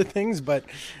do other things, but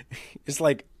it's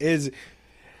like, is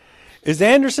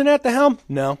Anderson at the helm?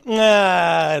 No.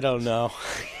 I don't know.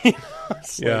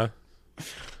 Yeah.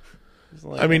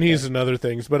 I mean, he's in other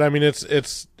things, but I mean,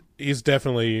 he's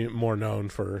definitely more known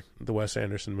for the Wes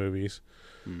Anderson movies.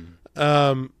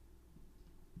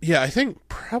 Yeah, I think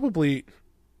probably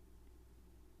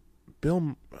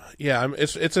Bill. Yeah,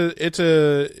 it's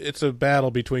a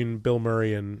battle between Bill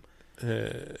Murray and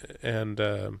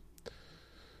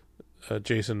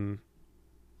Jason,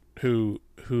 who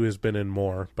has been in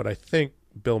more, but I think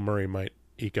Bill Murray might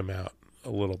eke him out a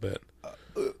little bit.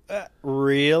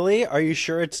 Really? Are you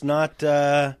sure it's not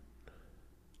the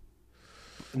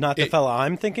fella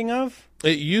I'm thinking of?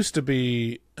 It used to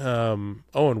be Owen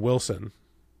Wilson,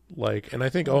 and I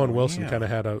think Owen Wilson kind of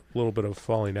had a little bit of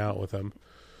falling out with him.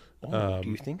 Do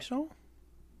you think so?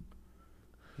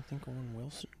 You think Owen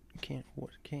Wilson can't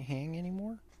hang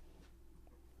anymore?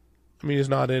 I mean, he's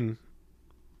not in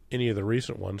any of the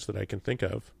recent ones that I can think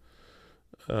of.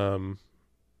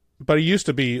 But he used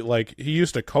to be he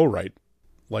used to co-write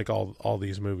all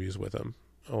these movies with him,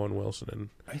 Owen Wilson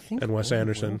and Wes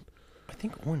Anderson. I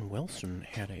think Owen Wilson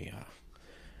had a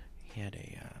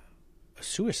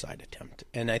suicide attempt,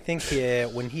 and I think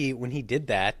when he did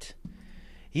that,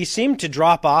 he seemed to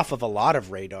drop off of a lot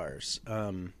of radars.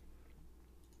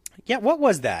 Yeah, what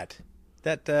was that?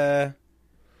 What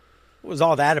was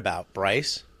all that about,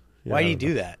 Bryce? Why did he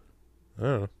do that? I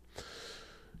don't know.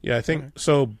 Yeah, I think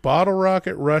so. Bottle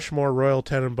Rocket, Rushmore, Royal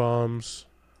Tenenbaums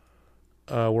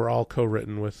were all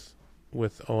co-written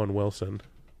with Owen Wilson.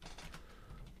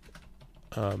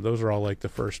 Those are all the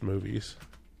first movies.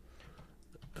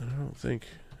 I don't think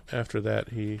after that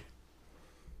he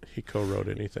co-wrote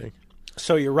anything.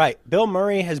 So you're right. Bill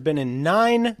Murray has been in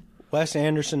 9 Wes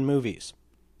Anderson movies.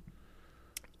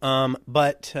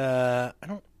 But I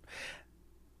don't.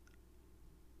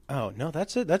 Oh no,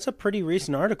 that's a pretty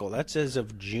recent article. That's as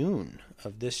of June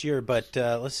of this year. But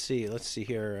let's see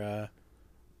here.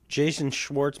 Jason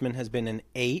Schwartzman has been in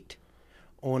 8.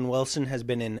 Owen Wilson has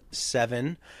been in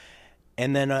 7,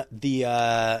 and then the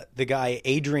guy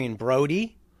Adrian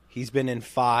Brody, he's been in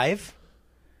 5.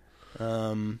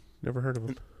 Never heard of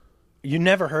him. You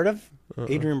never heard of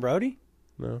Adrian Brody?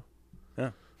 No.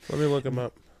 Oh. Let me look him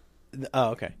up. Oh,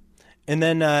 okay. And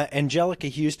then Angelica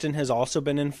Houston has also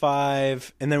been in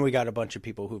 5. And then we got a bunch of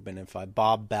people who've been in 5.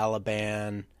 Bob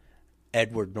Balaban,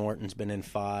 Edward Norton's been in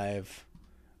 5.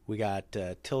 We got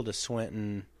Tilda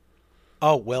Swinton.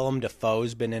 Oh, Willem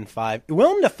Dafoe's been in 5.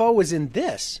 Willem Dafoe was in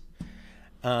this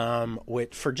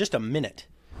for just a minute.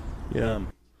 Yeah.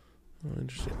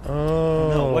 Interesting. Oh,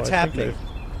 no, what's happening?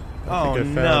 Oh,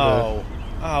 no.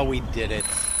 Oh, we did it.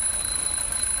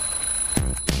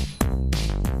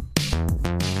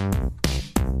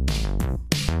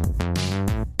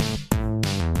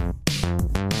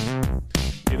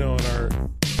 You know, in our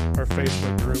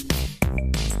Facebook group,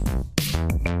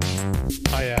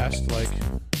 I asked, like,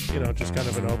 you know, just kind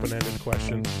of an open-ended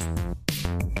question.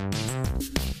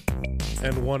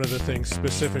 And one of the things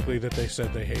specifically that they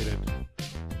said they hated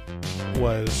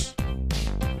was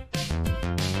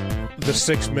the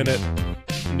 6-minute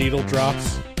needle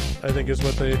drops, I think is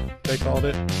what they called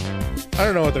it. I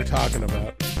don't know what they're talking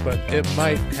about, but it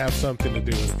might have something to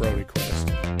do with Brody Quest.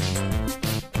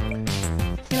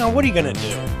 You know, what are you going to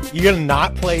do? You going to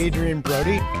not play Adrian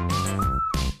Brody?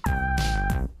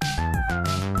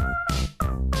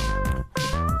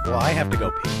 Well, I have to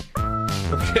go pee.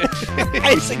 Okay.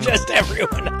 I suggest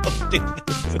everyone else do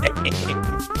the same.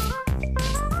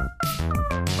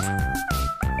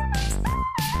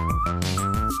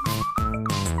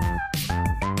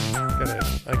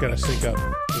 I gotta sync up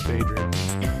with Adrian.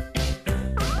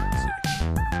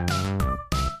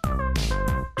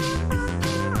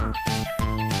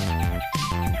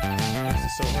 This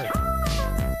is so hard.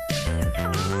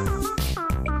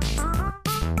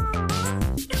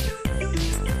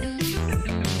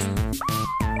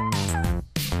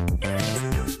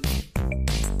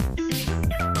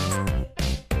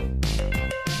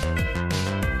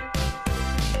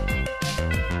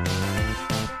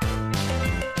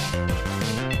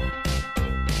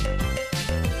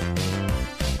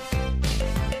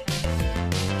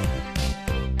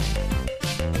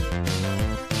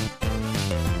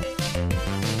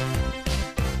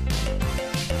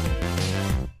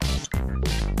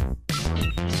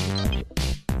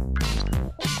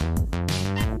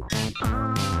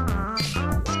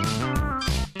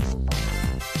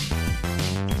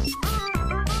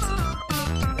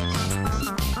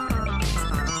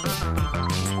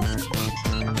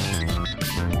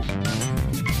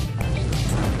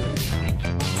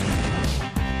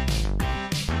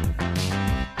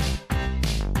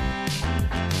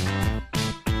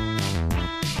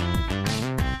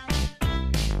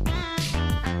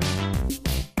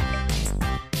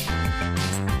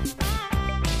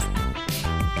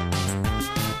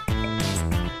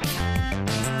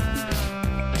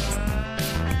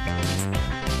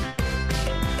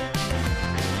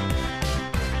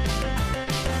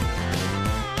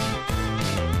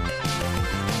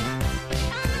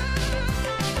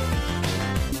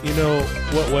 You know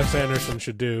what Wes Anderson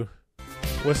should do?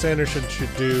 Wes Anderson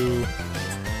should do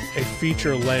a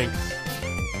feature-length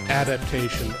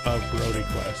adaptation of Brody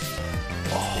Quest.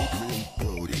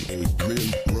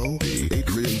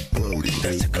 Adrian Brody.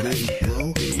 That's a good idea.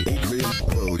 Adrian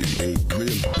Brody.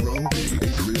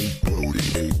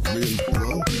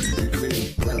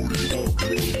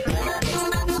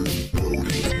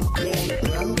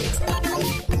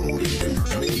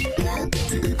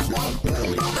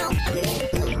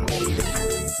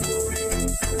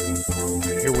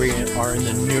 Here we are in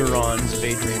the neurons of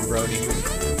Adrian Brody.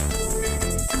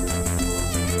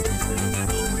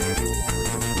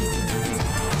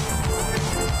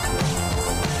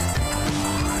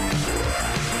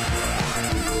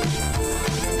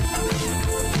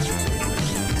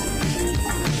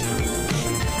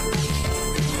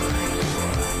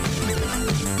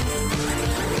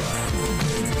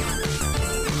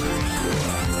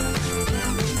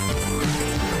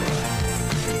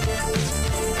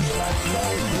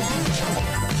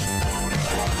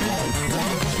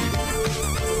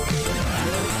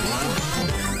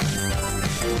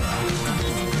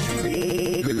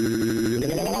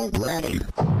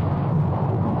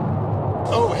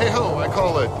 Oh, hey ho, I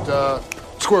call it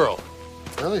squirrel.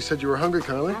 Well, you said you were hungry,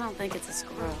 Carly. I don't think it's a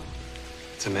squirrel.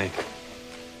 It's a mink.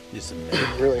 It's a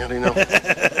mink. Really? How do you know?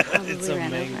 It's a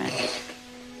mink.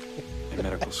 In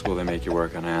medical school, they make you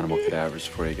work on animal cadavers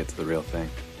before you get to the real thing.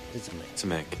 It's a mink. It's a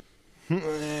mink.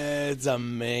 It's a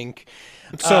mink.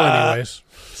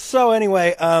 So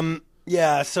anyway,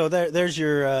 yeah. So there's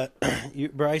your.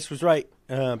 Bryce was right.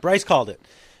 Bryce called it.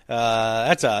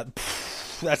 That's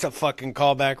a fucking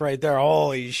callback right there.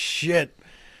 Holy shit,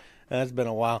 that's been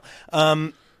a while.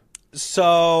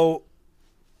 So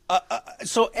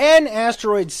in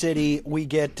Asteroid City, we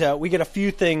get a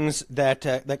few things that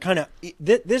kind of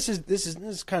this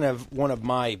is kind of one of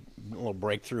my little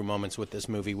breakthrough moments with this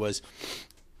movie. Was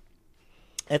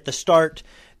at the start,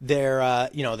 they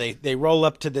roll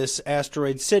up to this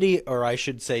Asteroid City, or I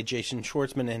should say Jason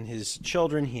Schwartzman and his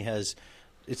children. He has,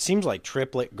 it seems like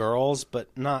triplet girls, but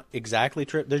not exactly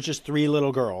There's just 3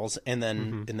 little girls, and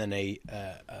then a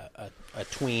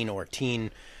tween or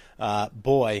teen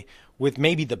boy with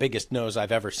maybe the biggest nose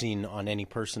I've ever seen on any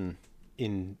person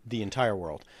in the entire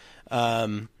world.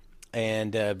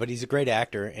 But he's a great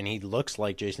actor, and he looks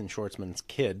like Jason Schwartzman's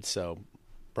kid, so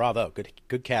bravo,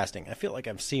 good casting. I feel like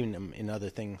I've seen him in other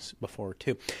things before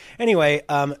too. Anyway,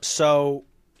 so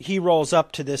he rolls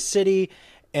up to this city,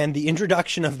 and the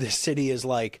introduction of this city is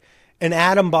like an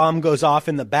atom bomb goes off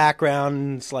in the background,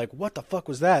 and it's like, what the fuck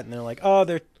was that? And they're like, oh,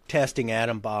 they're testing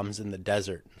atom bombs in the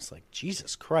desert. It's like,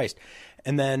 Jesus Christ.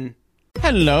 And then...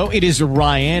 Hello, it is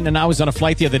Ryan, and I was on a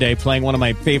flight the other day playing one of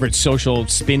my favorite social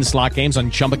spin slot games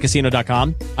on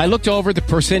ChumbaCasino.com. I looked over at the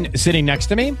person sitting next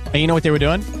to me, and you know what they were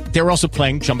doing? They were also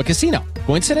playing Chumba Casino.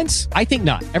 Coincidence? I think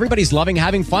not. Everybody's loving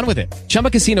having fun with it. Chumba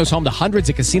Casino is home to hundreds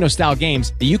of casino-style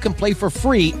games that you can play for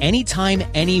free anytime,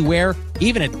 anywhere,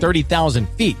 even at 30,000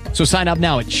 feet. So sign up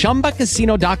now at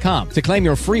ChumbaCasino.com to claim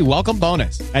your free welcome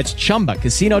bonus. That's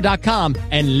ChumbaCasino.com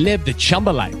and live the Chumba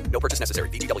life. No purchase necessary.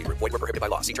 VGW. Void were prohibited by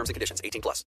law. See terms and conditions.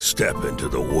 18+. Step into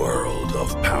the world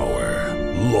of power,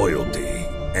 loyalty,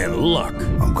 and luck.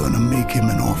 I'm gonna make him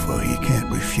an offer he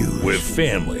can't refuse. With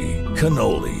family,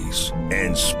 cannolis,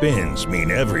 and spins mean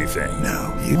everything.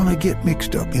 Now, you wanna get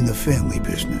mixed up in the family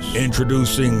business.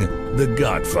 Introducing The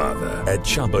Godfather at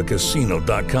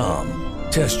ChumbaCasino.com.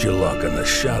 Test your luck in the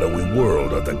shadowy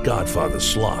world of The Godfather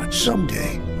slot.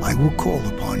 Someday, I will call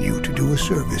upon you to do a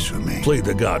service for me. Play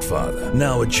The Godfather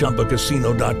now at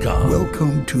ChumbaCasino.com.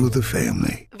 Welcome to the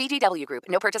family. VGW Group.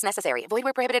 No purchase necessary. Void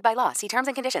where prohibited by law. See terms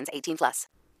and conditions. 18+.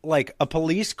 Like a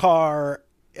police car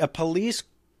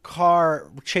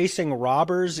chasing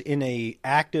robbers in a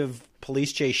active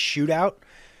police chase shootout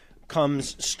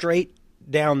comes straight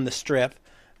down the strip,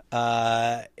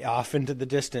 off into the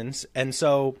distance, and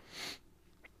so...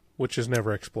 Which is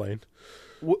never explained.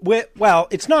 Well,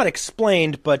 it's not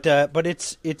explained, but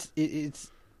it's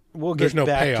we'll get There's no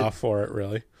back payoff for it,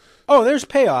 really. Oh, there's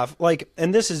payoff. Like,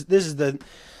 and this is the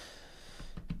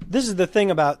thing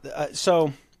about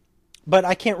so, but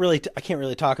I can't really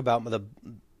talk about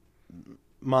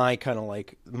my kind of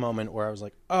like moment where I was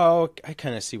like, oh, I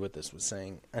kind of see what this was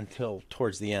saying until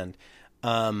towards the end.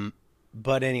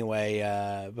 But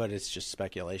anyway, but it's just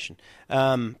speculation.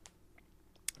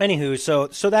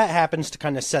 Anywho, so that happens to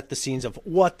kind of set the scenes of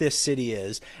what this city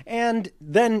is. And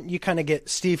then you kind of get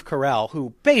Steve Carell,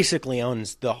 who basically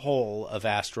owns the whole of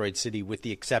Asteroid City with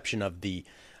the exception of the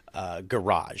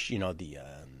garage, you know, the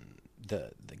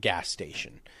gas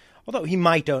station. Although he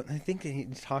might own, I think he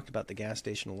talked about the gas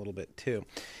station a little bit too.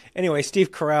 Anyway,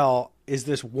 Steve Carell is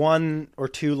this 1 or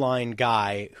 2 line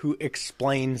guy who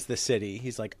explains the city.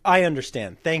 He's like, I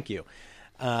understand. Thank you.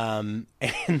 And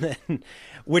then,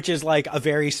 which is like a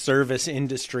very service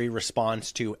industry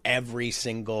response to every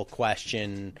single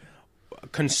question,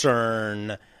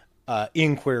 concern,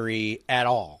 inquiry at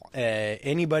all.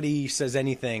 Anybody says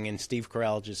anything and Steve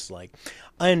Carell just like,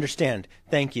 I understand.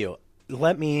 Thank you.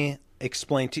 Let me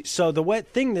explain to you. So the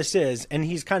thing this is, and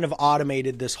he's kind of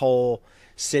automated this whole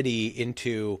city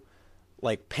into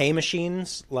like pay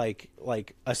machines, like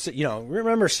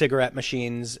remember cigarette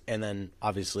machines, and then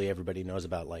obviously everybody knows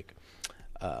about like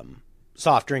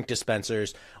soft drink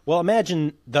dispensers. Well,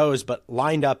 imagine those, but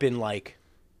lined up in like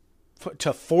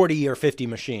to 40 or 50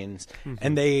 machines,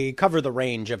 and they cover the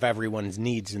range of everyone's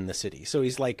needs in the city. So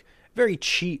he's like very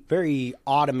cheap, very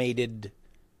automated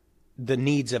the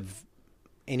needs of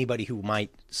anybody who might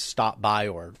stop by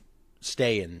or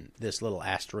stay in this little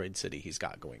asteroid city he's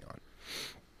got going on.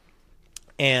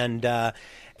 And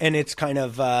it's kind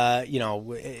of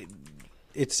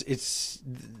it's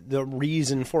the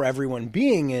reason for everyone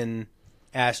being in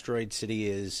Asteroid City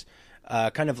is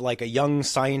kind of like a young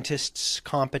scientists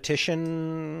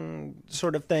competition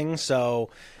sort of thing. So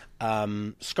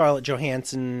Scarlett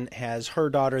Johansson has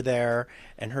her daughter there,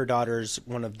 and her daughter's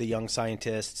one of the young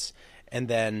scientists. And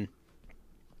then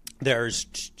there's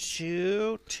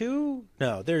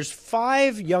there's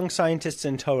 5 young scientists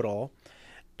in total.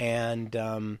 And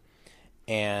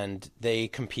they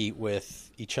compete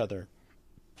with each other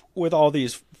with all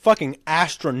these fucking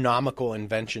astronomical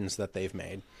inventions that they've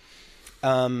made.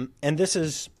 And this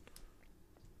is,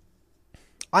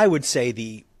 I would say,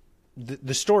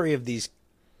 the story of these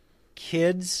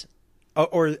kids,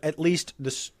 or at least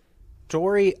the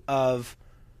story of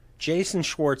Jason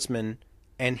Schwartzman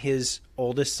and his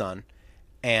oldest son,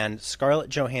 and Scarlett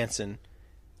Johansson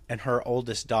and her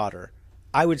oldest daughter.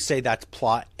 I would say that's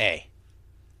plot A.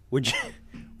 Would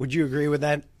you agree with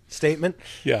that statement?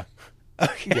 Yeah.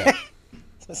 Okay.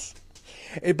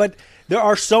 Yeah. But there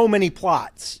are so many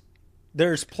plots.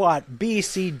 There's plot B,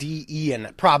 C, D, E,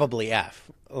 and probably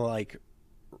F, like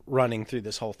running through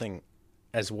this whole thing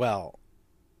as well.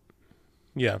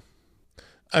 Yeah.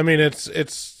 I mean,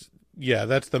 it's yeah,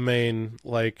 that's the main,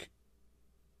 like,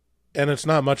 And it's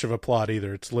not much of a plot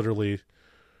either. It's literally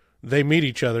they meet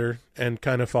each other and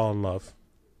kind of fall in love.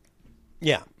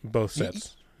 Yeah. Both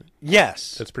sets.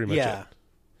 Yes. That's pretty much it.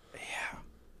 Yeah.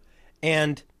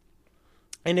 And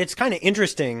it's kind of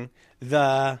interesting,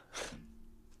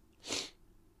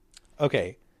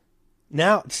 okay,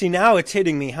 now it's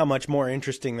hitting me how much more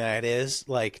interesting that is,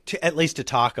 like, at least to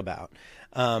talk about,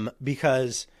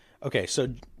 because, okay, so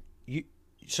you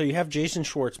have Jason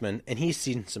Schwartzman, and he's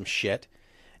seen some shit,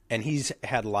 and he's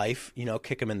had life,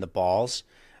 kick him in the balls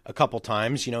a couple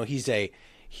times, he's a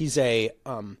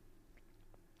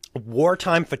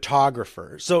wartime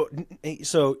photographer. So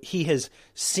he has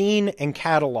seen and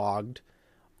cataloged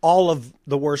all of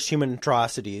the worst human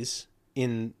atrocities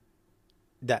in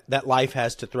that life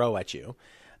has to throw at you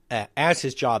as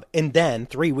his job. And then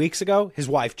 3 weeks ago, his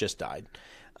wife just died.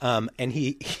 And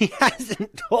he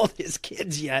hasn't told his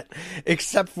kids yet,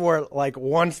 except for like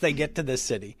once they get to the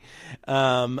city.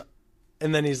 And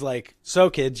then he's like, so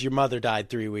kids, your mother died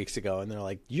 3 weeks ago. And they're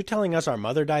like, you telling us our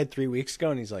mother died 3 weeks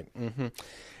ago? And he's like, mm-hmm.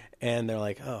 And they're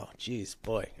like, oh, geez,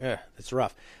 boy, that's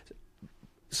rough.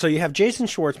 So you have Jason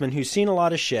Schwartzman, who's seen a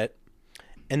lot of shit.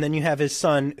 And then you have his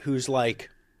son, who's like,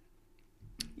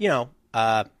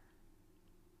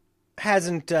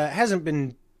 hasn't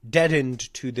been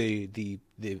deadened to the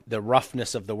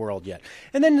roughness of the world yet.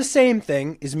 And then the same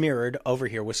thing is mirrored over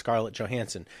here with Scarlett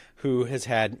Johansson, who has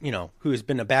had, who has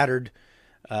been a battered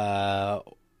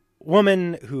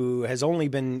woman who has only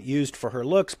been used for her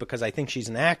looks because I think she's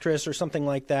an actress or something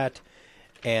like that.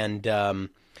 And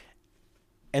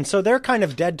so they're kind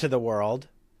of dead to the world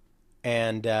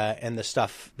and the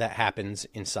stuff that happens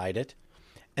inside it.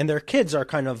 And their kids are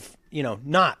kind of,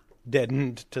 not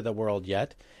deadened to the world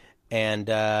yet. And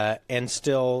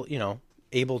still,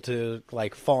 able to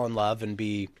like fall in love and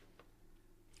be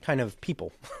kind of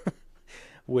people,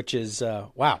 which is,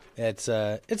 wow. It's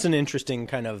an interesting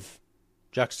kind of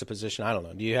juxtaposition. I don't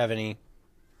know. Do you have anything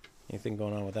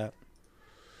going on with that?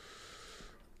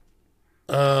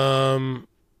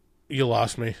 You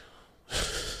lost me.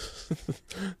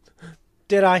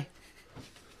 Did I?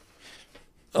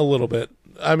 A little bit.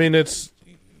 I mean, it's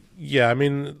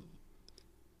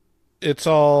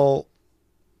all,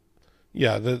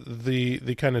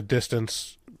 the kind of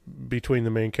distance between the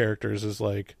main characters is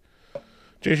like,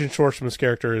 Jason Schwartzman's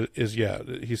character is,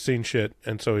 he's seen shit,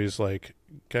 and so he's like,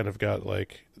 kind of got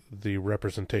like the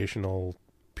representational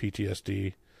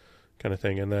PTSD kind of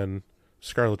thing, and then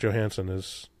Scarlett Johansson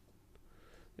is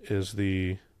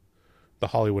the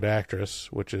Hollywood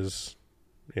actress, which is,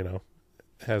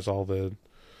 has all the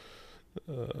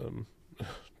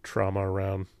trauma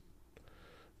around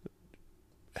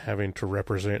having to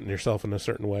represent yourself in a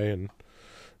certain way, and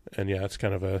it's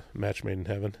kind of a match made in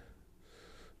heaven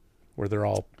where they're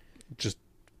all just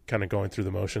kind of going through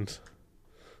the motions.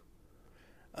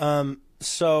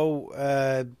 So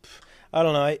I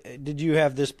don't know. Did you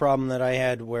have this problem that I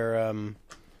had where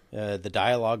the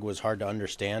dialogue was hard to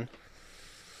understand?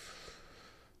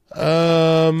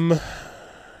 No,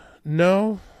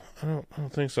 I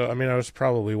don't think so. I mean, I was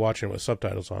probably watching it with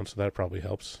subtitles on, so that probably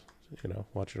helps.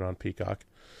 Watching it on Peacock.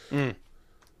 Mm.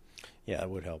 Yeah, it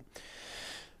would help.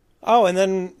 Oh, and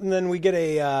then we get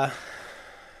a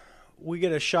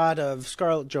shot of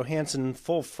Scarlett Johansson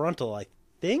full frontal. I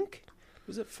think,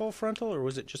 was it full frontal or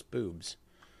was it just boobs?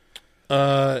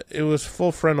 It was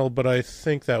full frontal, but I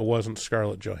think that wasn't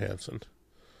Scarlett Johansson.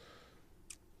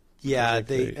 Yeah,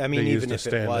 even if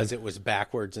it was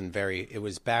backwards and it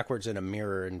was backwards in a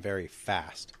mirror and very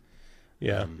fast.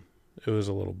 Yeah, it was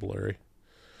a little blurry.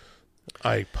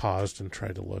 I paused and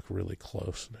tried to look really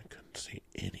close, and I couldn't see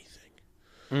anything.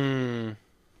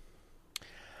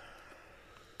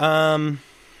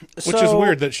 Which is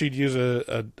weird that she'd use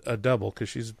a double, because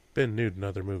she's been nude in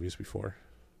other movies before.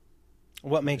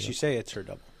 What makes you say it's her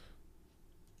double?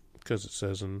 Because it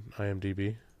says in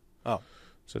IMDb. Oh. It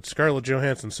said Scarlett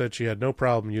Johansson said she had no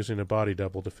problem using a body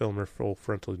double to film her full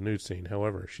frontal nude scene.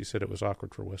 However, she said it was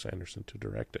awkward for Wes Anderson to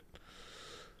direct it.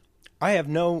 I have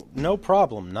no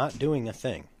problem not doing a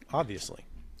thing, obviously.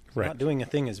 Right. Not doing a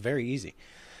thing is very easy.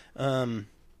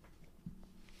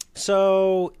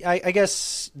 So I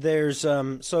guess there's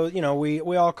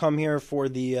we all come here for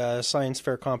the science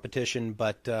fair competition,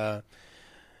 but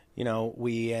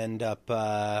we end up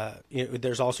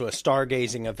there's also a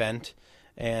stargazing event,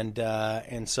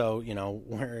 and so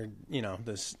where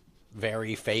this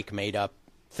very fake made up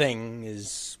thing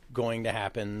is going to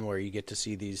happen, where you get to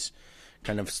see these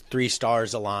kind of 3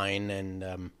 stars align,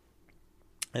 and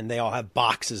they all have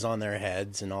boxes on their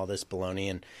heads and all this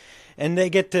baloney, and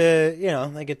they get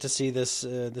to see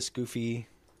this goofy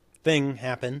thing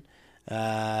happen,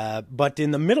 But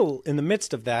in the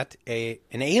midst of that, an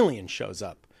alien shows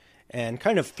up and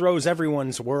kind of throws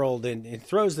everyone's world, and it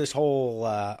throws this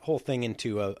whole thing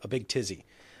into a big tizzy,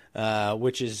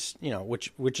 which is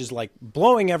like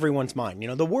blowing everyone's mind.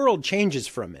 The world changes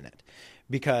for a minute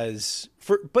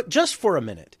but just for a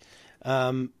minute,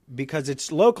 because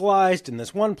it's localized in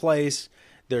this one place.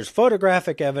 There's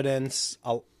photographic evidence.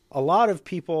 A lot of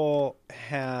people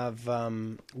have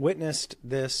witnessed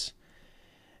this,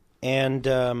 and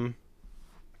so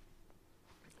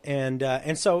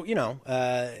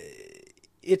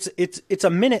it's a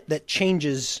minute that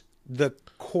changes the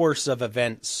course of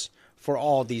events for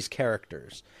all these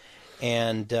characters,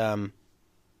 and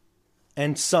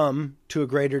some to a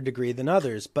greater degree than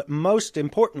others. But most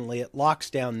importantly, it locks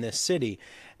down this city,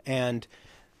 and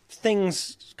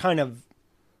things kind of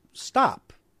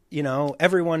stop.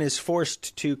 Everyone is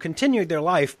forced to continue their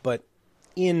life, but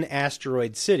in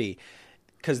Asteroid City,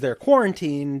 because they're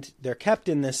quarantined. They're kept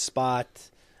in this spot,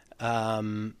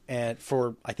 and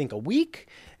for I think a week,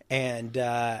 and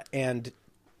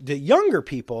the younger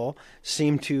people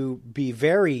seem to be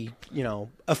very,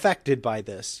 affected by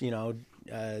this.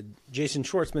 Jason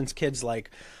Schwartzman's kid's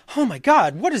like, "Oh my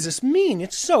God, what does this mean?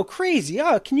 It's so crazy.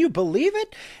 Oh, can you believe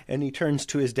it?" And he turns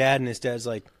to his dad, and his dad's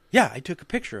like, "Yeah, I took a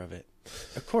picture of it.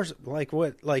 Of course, like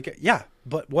what? Like, yeah,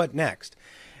 but what next?"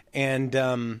 And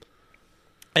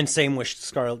same with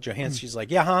Scarlett Johansson. She's like,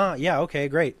 "Yeah, okay,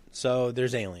 great. So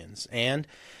there's aliens." And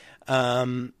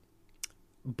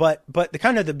but the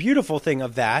kind of the beautiful thing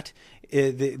of that,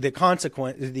 the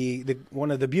consequence, the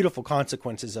one of the beautiful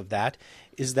consequences of that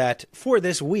is that for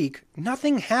this week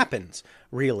nothing happens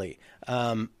really.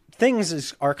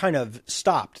 Things are kind of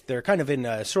stopped. They're kind of in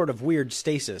a sort of weird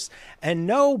stasis, and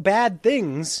no bad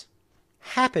things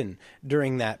happen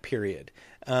during that period.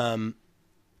 And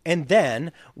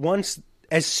then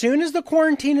as soon as the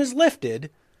quarantine is lifted,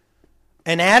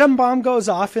 an atom bomb goes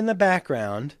off in the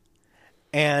background,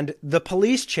 and the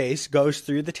police chase goes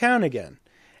through the town again.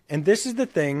 And this is the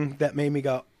thing that made me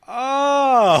go,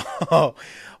 oh,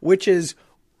 which is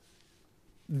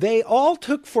they all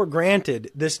took for granted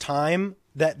this time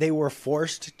that they were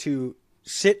forced to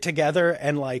sit together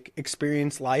and like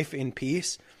experience life in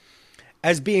peace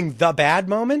as being the bad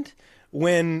moment,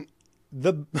 when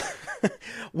the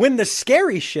when the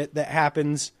scary shit that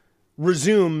happens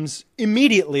resumes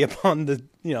immediately upon the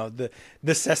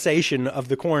cessation of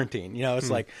the quarantine. It's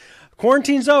like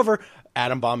quarantine's over,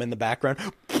 atom bomb in the background,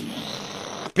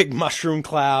 big mushroom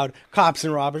cloud, cops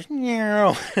and robbers.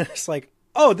 It's like,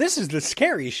 oh, this is the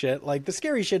scary shit. Like, the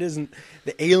scary shit isn't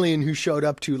the alien who showed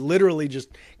up to literally just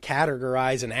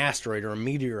categorize an asteroid or a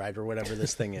meteorite or whatever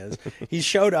this thing is. He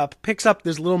showed up, picks up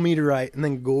this little meteorite, and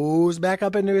then goes back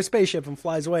up into his spaceship and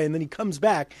flies away. And then he comes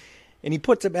back and he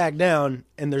puts it back down,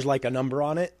 and there's like a number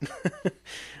on it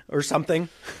or something.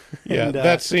 Yeah, and,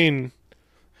 that scene,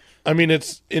 I mean,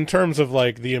 it's in terms of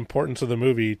like the importance of the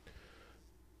movie,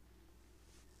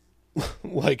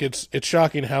 like it's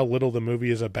shocking how little the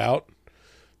movie is about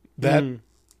that.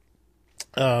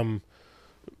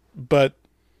 But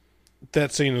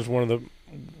that scene is one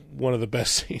of the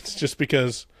best scenes, just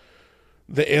because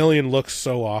the alien looks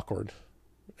so awkward.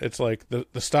 It's like the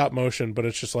stop motion, but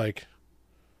it's just like,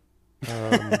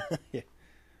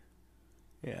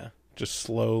 yeah, just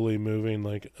slowly moving,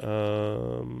 like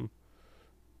yoink,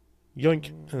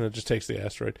 and it just takes the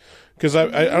asteroid. Because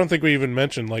I don't think we even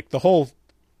mentioned, like, the whole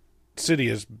city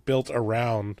is built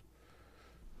around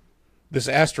this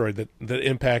asteroid that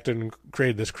impacted and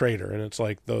created this crater, and it's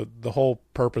like the whole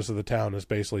purpose of the town is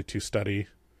basically to study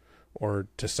or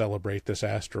to celebrate this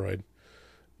asteroid,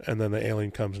 and then the alien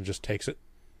comes and just takes it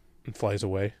and flies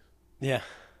away. Yeah.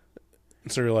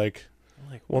 And so you're like,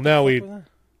 well, now we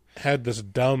had this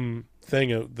dumb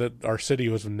thing that our city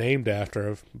was named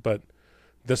after, but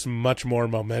this much more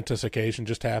momentous occasion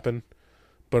just happened,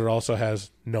 but it also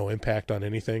has no impact on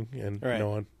anything, and no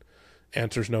one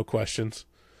answers no questions.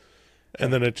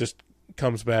 And then it just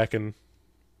comes back and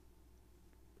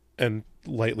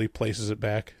lightly places it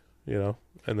back, and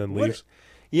then leaves.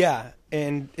 Yeah,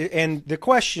 and the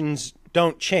questions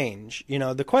don't change.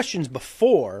 The questions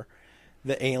before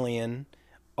the alien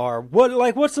are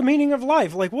what's the meaning of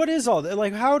life? Like, what is all that?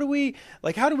 Like, how do we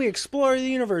explore the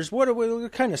universe?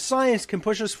 What kind of science can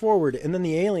push us forward? And then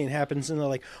the alien happens, and they're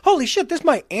like, holy shit, this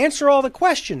might answer all the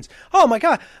questions. Oh my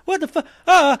god, what the fuck?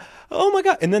 Oh my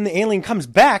god! And then the alien comes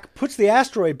back, puts the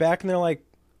asteroid back, and they're like,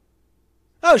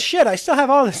 oh shit, I still have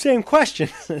all the same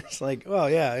questions. It's like, well,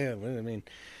 yeah.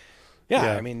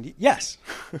 I mean, yes.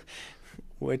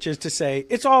 Which is to say,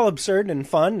 it's all absurd and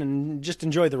fun, and just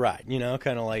enjoy the ride.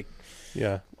 Kind of like.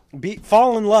 Yeah.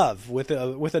 fall in love with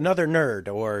another nerd,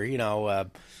 or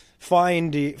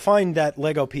find that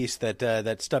Lego piece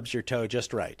that stubs your toe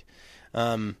just right.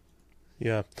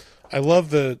 Yeah, I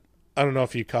love I don't know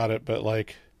if you caught it, but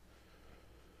like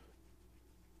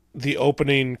the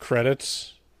opening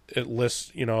credits, it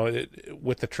lists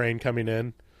with the train coming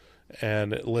in,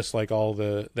 and it lists like all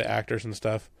the actors and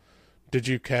stuff. Did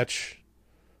you catch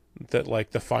that?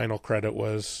 Like the final credit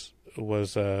was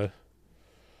Jeff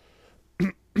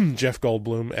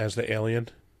Goldblum as the alien.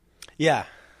 Yeah.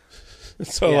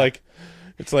 So Yeah. like,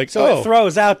 it's like, So it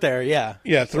throws out there, yeah.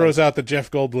 Yeah, it throws out that Jeff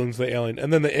Goldblum's the alien.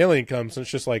 And then the alien comes and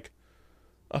it's just like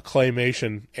a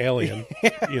claymation alien,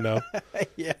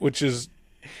 Yeah. which is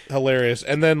hilarious.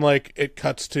 And then like it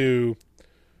cuts to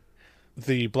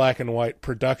the black and white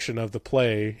production of the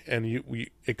play, and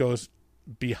it goes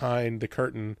behind the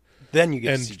curtain. Then you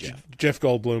get and to see Jeff. Jeff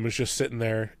Goldblum is just sitting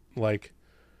there like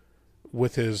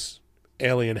with his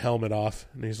alien helmet off,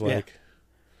 and he's like,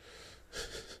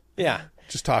 yeah,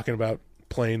 just talking about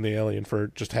playing the alien for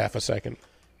just half a second.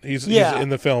 He's in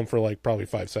the film for like probably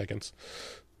 5 seconds,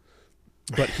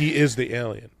 but he is the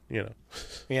alien,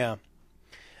 Yeah.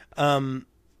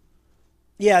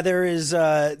 Yeah, there is.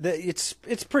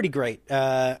 It's pretty great.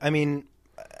 I mean,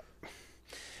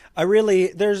 I really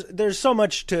there's so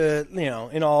much to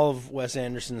in all of Wes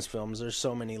Anderson's films. There's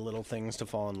so many little things to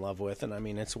fall in love with, and I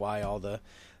mean it's why all the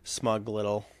smug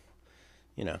little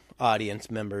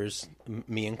audience members,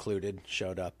 me included,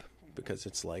 showed up, because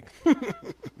it's like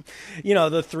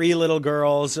the 3 little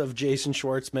girls of Jason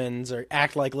Schwartzman's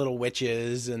act like little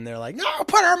witches, and they're like, no,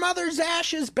 put our mother's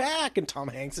ashes back, and Tom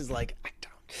Hanks is like, I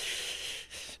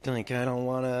don't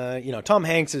want to. Tom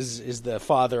Hanks is the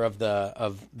father of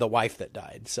the wife that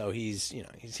died, so he's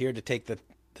here to take the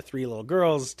 3 little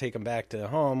girls, take them back to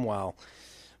home.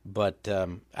 But I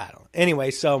don't know. Anyway,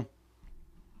 so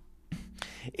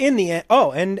in the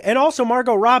end, and also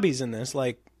Margot Robbie's in this,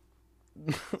 like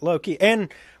low key,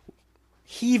 and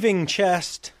heaving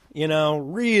chest,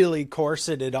 really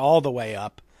corseted all the way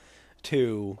up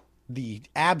to the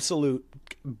absolute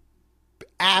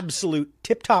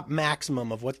tip-top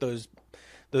maximum of what those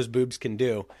boobs can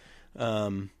do.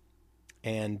 So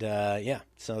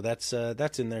that's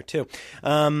in there too.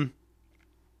 And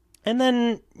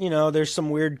then, there's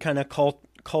some weird kind of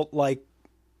cult-like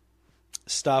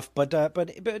stuff, but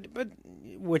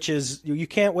which is, you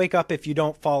can't wake up if you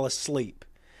don't fall asleep.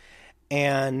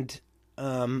 And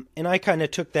I kind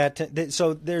of took that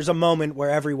so there's a moment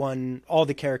where all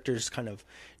the characters kind of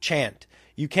chant,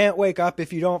 you can't wake up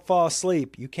if you don't fall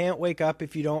asleep. You can't wake up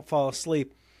if you don't fall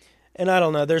asleep. And I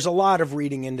don't know, there's a lot of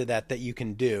reading into that you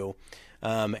can do.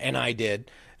 And I did,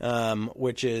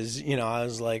 which is, I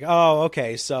was like, oh,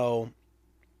 okay. So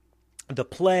the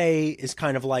play is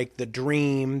kind of like the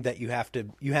dream that you have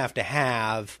to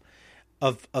have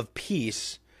of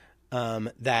peace,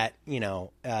 that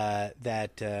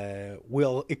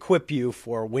will equip you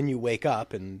for when you wake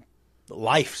up and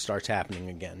life starts happening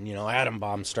again. Atom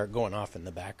bombs start going off in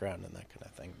the background and that kind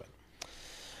of thing. But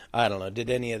I don't know. Did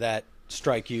any of that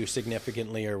strike you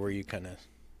significantly, or were you kind of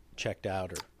checked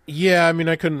out? Or yeah, I mean,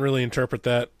 I couldn't really interpret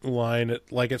that line.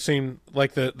 It seemed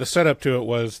like the setup to it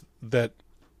was that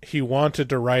he wanted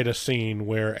to write a scene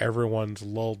where everyone's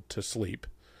lulled to sleep.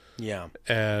 Yeah,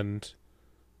 and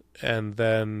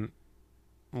then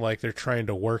like they're trying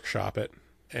to workshop it,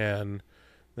 and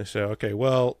they say, okay,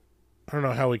 well, I don't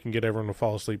know how we can get everyone to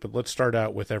fall asleep, but let's start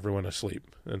out with everyone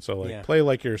asleep. And so play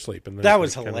like you're asleep. And that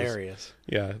was hilarious.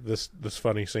 This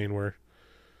funny scene where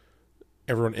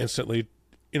everyone instantly,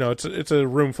 it's a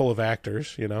room full of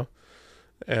actors,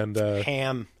 and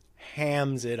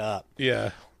hams it up.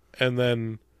 Yeah. And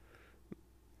then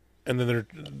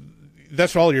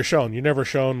that's all you're shown. You're never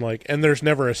shown and there's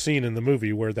never a scene in the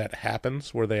movie where that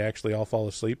happens, where they actually all fall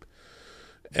asleep.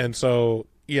 And so,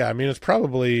 yeah, I mean, it's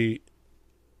probably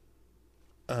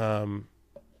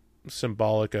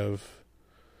symbolic of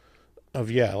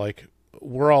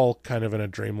we're all kind of in a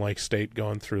dreamlike state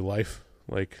going through life.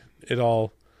 Like, it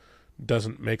all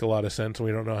doesn't make a lot of sense, and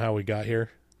we don't know how we got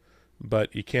here.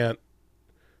 But you can't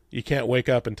wake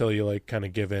up until you kind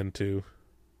of give in to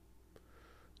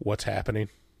what's happening.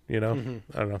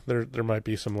 Mm-hmm. I don't know. There might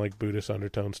be some Buddhist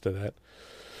undertones to that,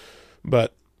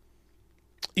 but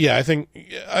yeah, I think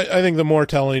the more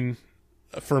telling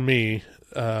for me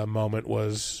moment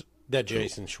was that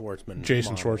Jason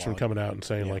Schwartzman coming out and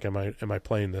saying am I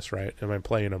playing this right? Am I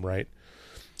playing them right?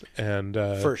 And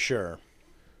for sure.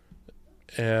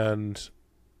 And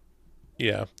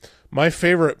yeah, my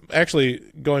favorite,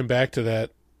 actually, going back to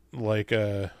that,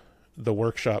 the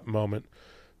workshop moment,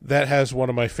 that has one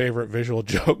of my favorite visual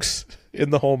jokes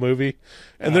in the whole movie.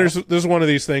 And there's one of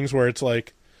these things where it's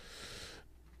like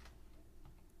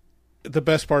the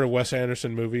best part of Wes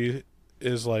Anderson movie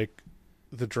is like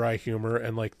the dry humor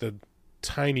and like the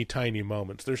tiny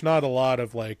moments. There's not a lot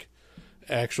of like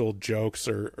actual jokes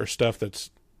or stuff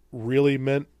that's really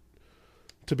meant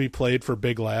to be played for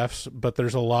big laughs, but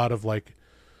there's a lot of like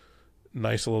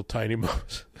nice little tiny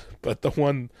moments. But the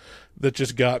one that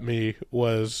just got me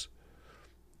was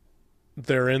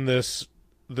they're in this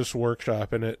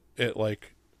workshop, and it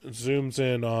like zooms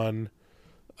in on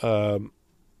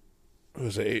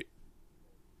who's it?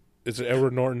 It's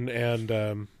Edward Norton and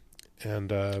oh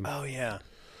yeah,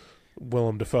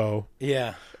 Willem Dafoe.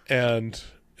 Yeah. And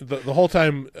the whole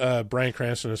time Bryan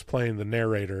Cranston is playing the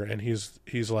narrator, and he's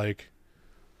like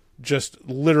just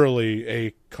literally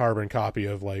a carbon copy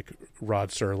of like Rod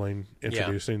Serling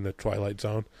introducing the Twilight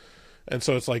Zone. And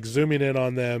so it's like zooming in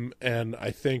on them, and I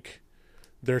think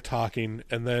they're talking,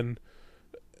 and then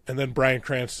Bryan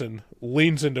Cranston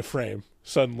leans into frame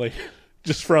suddenly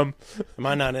just from... Am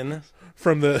I not in this?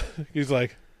 He's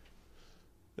like...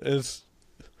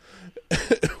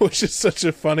 which is such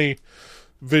a funny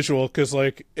visual, because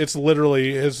like it's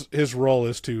literally his role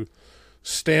is to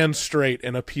stand straight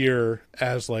and appear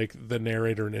as like the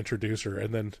narrator and introducer,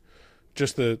 and then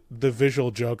just the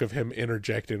visual joke of him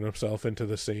interjecting himself into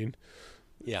the scene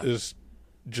is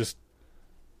just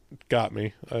got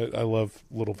me. I love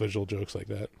little visual jokes like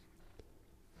that.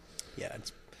 Yeah,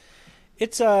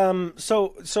 it's so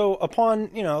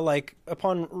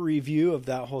upon review of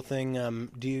that whole thing,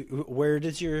 where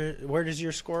does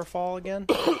your score fall again?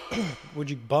 Would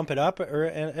you bump it up or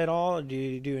at all? Or do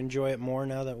you enjoy it more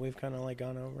now that we've kind of like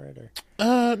gone over it? Or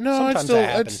no, sometimes that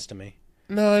happens to me.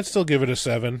 No, I'd still give it a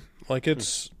 7. Like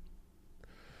it's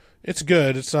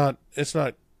good. It's not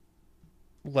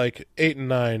like 8 and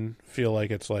 9 feel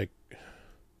like it's like.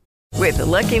 With the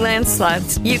Lucky Land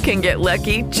Slots, you can get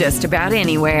lucky just about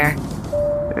anywhere.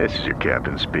 This is your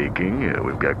captain speaking.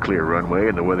 We've got clear runway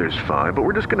and the weather's fine, but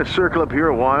we're just going to circle up here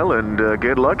a while and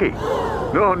get lucky.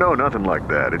 No, nothing like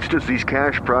that. It's just these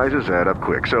cash prizes add up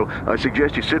quick. So I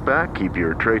suggest you sit back, keep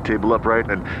your tray table upright,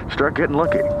 and start getting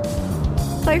lucky.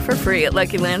 Play for free at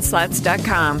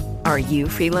LuckyLandSlots.com. Are you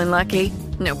feeling lucky?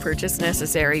 No purchase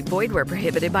necessary. Void where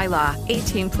prohibited by law.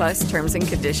 18+ terms and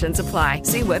conditions apply.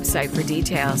 See website for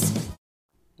details.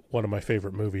 One of my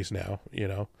favorite movies now,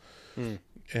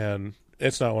 and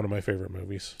it's not one of my favorite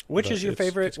movies. Which is your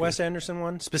favorite Wes Anderson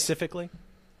one specifically?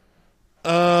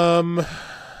 Probably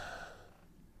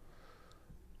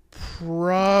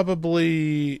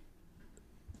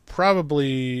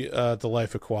The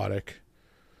Life Aquatic.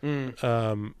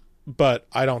 But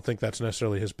I don't think that's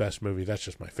necessarily his best movie. That's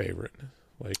just my favorite.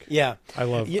 Like, yeah, I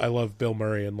love Bill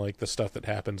Murray and like the stuff that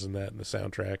happens in that and the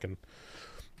soundtrack,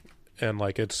 and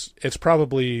like it's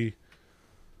probably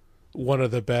one of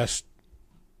the best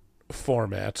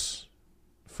formats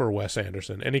for Wes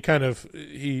Anderson, and he kind of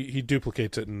he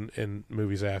duplicates it in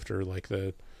movies after, like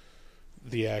the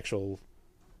actual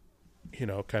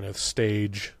kind of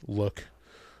stage look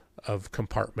of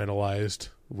compartmentalized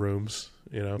rooms,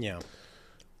 Yeah.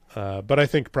 But I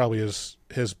think probably his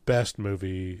best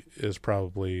movie is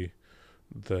probably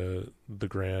the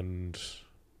Grand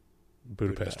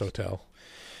Budapest Hotel.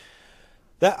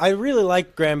 That I really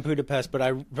like Grand Budapest, but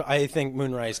I think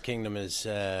Moonrise Kingdom is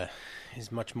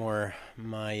much more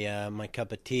my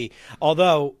cup of tea.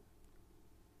 Although,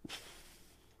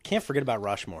 can't forget about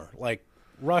Rushmore. Like,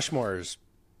 Rushmore is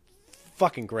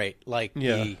fucking great. Like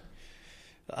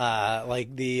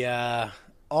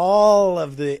all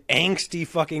of the angsty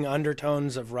fucking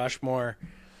undertones of Rushmore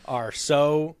are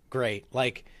so great.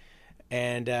 Like,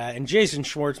 and Jason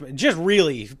Schwartzman just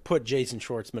really put Jason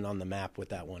Schwartzman on the map with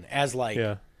that one as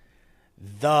the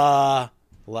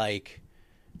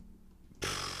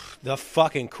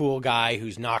fucking cool guy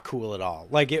who's not cool at all.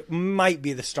 Like, it might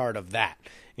be the start of that,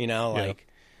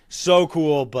 so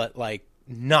cool, but like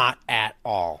not at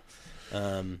all. I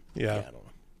don't know.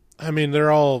 I mean,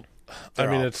 they're all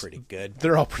it's pretty good.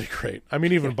 They're all pretty great. I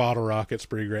mean, even Bottle Rocket's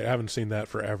pretty great. I haven't seen that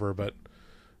forever, but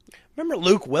remember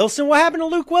Luke Wilson? What happened to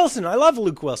Luke Wilson? I love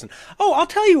Luke Wilson. Oh, I'll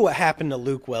tell you what happened to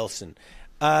Luke Wilson.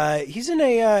 He's in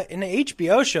an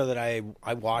HBO show that I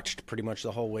watched pretty much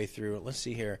the whole way through. Let's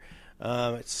see here.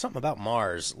 It's something about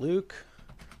Mars. Luke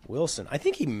Wilson. I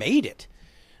think he made it.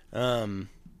 I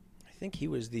think he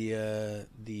was the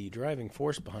driving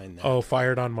force behind that. Oh,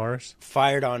 Fired on Mars?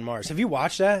 Fired on Mars. Have you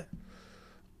watched that?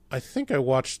 I think I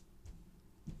watched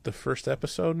the first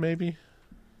episode, maybe.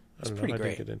 It's pretty great.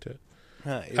 I didn't get into it.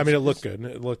 I mean, it looked good.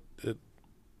 It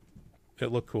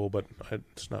looked cool, but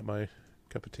it's not my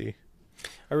cup of tea.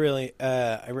 I really,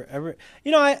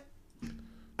 you know,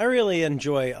 I really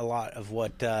enjoy a lot of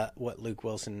what Luke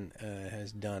Wilson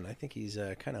has done. I think he's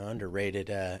kind of underrated,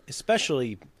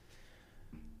 especially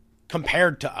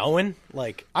compared to Owen.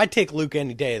 Like, I'd take Luke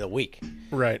any day of the week.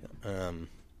 Right. Anyway.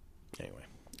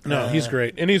 No, he's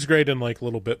great. And he's great in, like,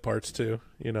 little bit parts, too,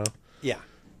 you know? Yeah.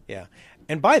 Yeah.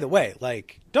 And by the way,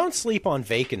 like, don't sleep on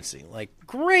Vacancy. Like,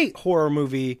 great horror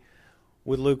movie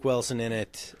with Luke Wilson in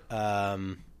it.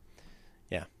 Yeah,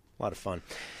 a lot of fun.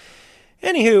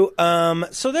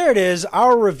 Anywho, so there it is,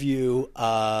 our review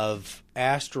of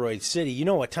Asteroid City. You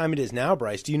know what time it is now,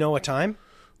 Bryce? Do you know what time?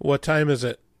 What time is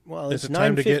it? Well, is it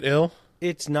time to get ill?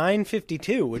 It's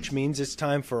 9:52, which means it's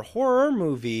time for horror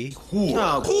movie.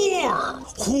 What's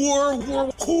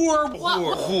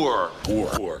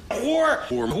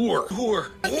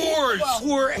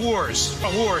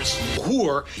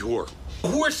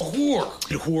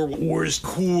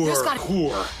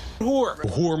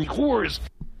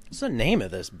the name of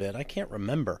this bit? I can't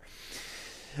remember.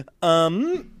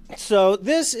 So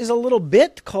this is a little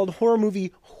bit called Horror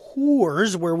Movie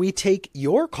Whores, where we take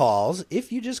your calls.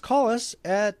 If you just call us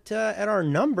at our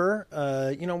number,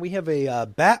 you know, we have a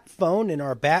bat phone in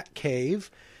our bat cave,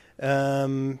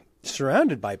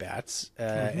 surrounded by bats,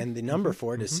 and the number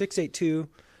for it is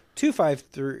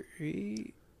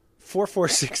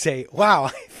 682-253-4468. Wow,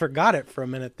 I forgot it for a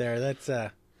minute there. That's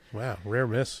wow, rare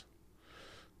miss.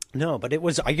 No, but it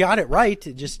was. I got it right.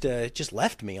 It just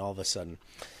left me all of a sudden.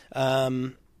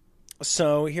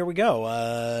 So here we go.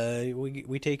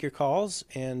 We take your calls,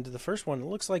 and the first one, it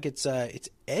looks like it's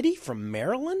Eddie from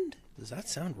Maryland. Does that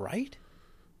sound right?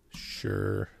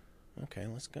 Sure. Okay,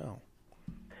 let's go.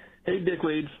 Hey,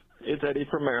 Dickweeds. It's Eddie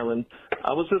from Maryland.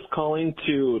 I was just calling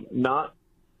to not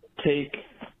take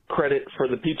credit for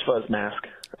the Peach Fuzz mask.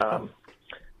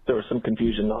 There was some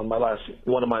confusion on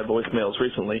one of my voicemails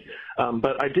recently.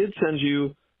 But I did send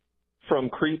you from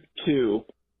Creep 2.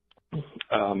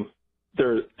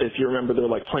 If you remember, they're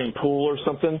like playing pool or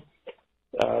something.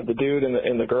 The dude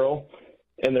and the girl.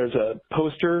 And there's a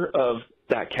poster of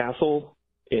that castle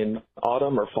in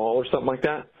autumn or fall or something like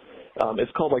that.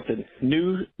 It's called like the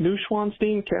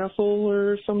Neuschwanstein Castle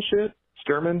or some shit.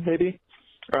 Skirman, maybe.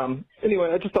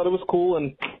 Anyway, I just thought it was cool,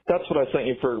 and that's what I sent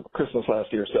you for Christmas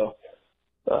last year, so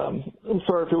I'm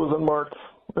sorry if it was unmarked.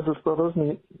 I just thought it was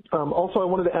neat. Also, I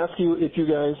wanted to ask you if you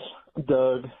guys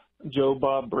dug Joe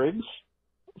Bob Briggs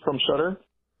from Shudder.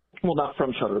 Well, not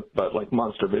from Shudder, but like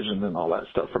Monster Vision and all that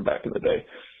stuff from back in the day.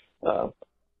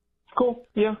 Cool,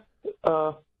 yeah.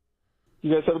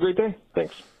 You guys have a great day.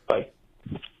 Thanks. Bye.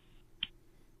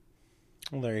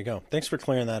 Well, there you go. Thanks for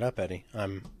clearing that up, Eddie.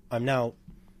 I'm now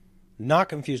not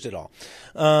confused at all.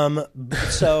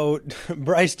 So,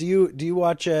 Bryce, do you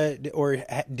watch or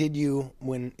did you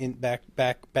when in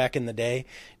back in the day?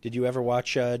 Did you ever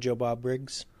watch Joe Bob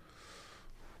Briggs?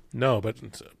 No, but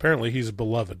apparently he's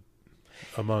beloved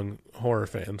among horror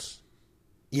fans.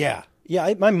 Yeah.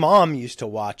 My mom used to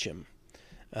watch him.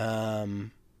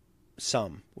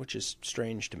 Some, which is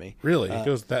strange to me. Really, it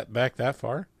goes back that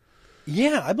far?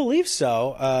 Yeah, I believe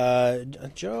so.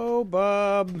 Joe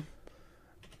Bob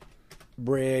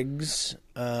Briggs.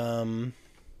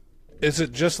 Is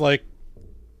it just like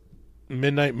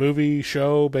midnight movie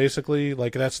show, basically?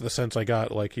 Like, that's the sense I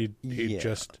got. Like, he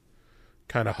just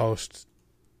kind of hosts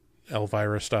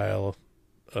Elvira style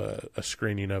a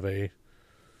screening of a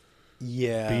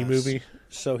B movie.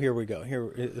 So here we go.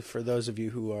 Here, for those of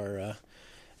you who are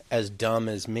as dumb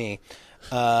as me.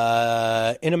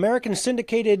 An American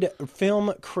syndicated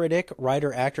film critic,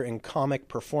 writer, actor, and comic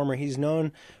performer. He's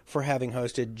known for having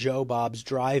hosted Joe Bob's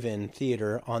Drive-In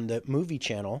Theater on the Movie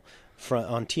Channel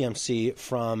on TMC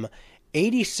from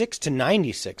 86 to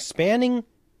 96, spanning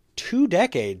 2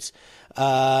 decades.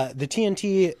 The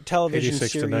TNT television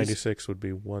 86 series... to 96 would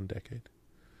be 1 decade.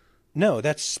 No,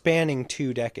 that's spanning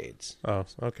 2 decades. Oh,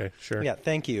 okay, sure. Yeah,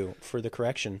 thank you for the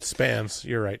correction. Spans,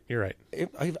 you're right.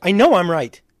 I know I'm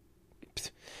right.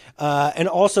 And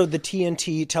also the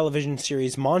TNT television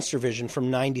series Monster Vision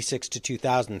from 96 to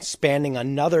 2000, spanning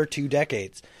another 2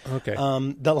 decades. Okay.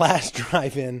 The last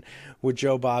Drive-In with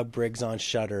Joe Bob Briggs on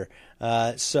Shudder.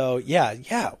 So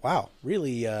yeah, wow,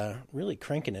 really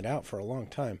cranking it out for a long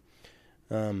time.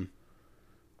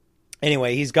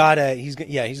 Anyway, he's got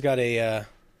a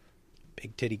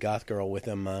big titty goth girl with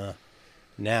him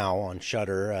now on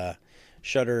Shudder.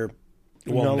 Shudder.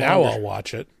 Well, now I'll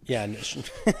watch it. Yeah,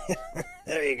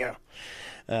 there you go.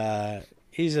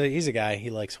 He's a guy. He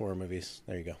likes horror movies.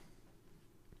 There you go.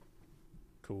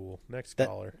 Cool. Next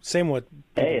caller. Same what.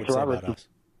 Hey, it's Robert.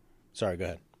 Sorry, go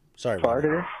ahead. Sorry,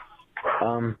 Florida.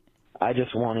 I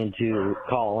just wanted to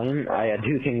call in. I had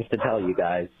 2 things to tell you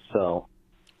guys. So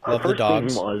Love the first the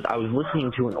dogs. thing was I was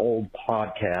listening to an old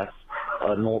podcast,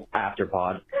 an old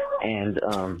Afterpod, and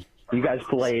you guys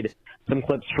played some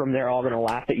clips from They're All Gonna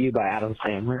Laugh at You by Adam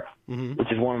Sandler,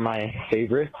 which is one of my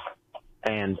favorites.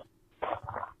 And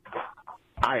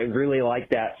I really like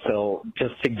that, so I'm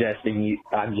just saying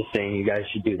you guys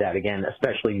should do that again,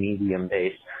 especially Medium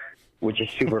Bass, which is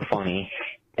super funny.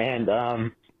 And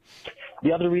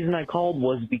the other reason I called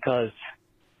was because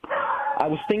I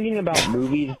was thinking about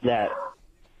movies that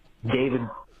David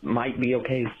might be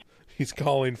okay. He's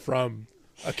calling from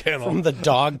a kennel. From the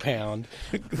dog pound.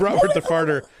 Robert the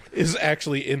Farter is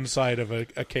actually inside of a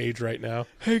cage right now.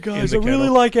 Hey guys, I really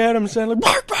like Adam Sandler.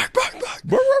 Bark, bark, bark,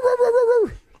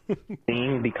 bark.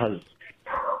 Because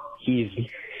he's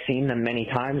seen them many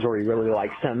times, or he really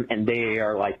likes them, and they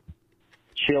are like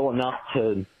chill enough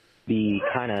to be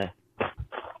kind of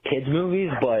kids movies,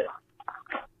 but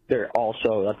they're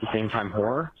also at the same time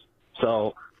horror.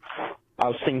 So I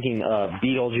was thinking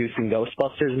Beetlejuice and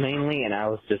Ghostbusters mainly, and I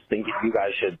was just thinking you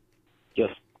guys should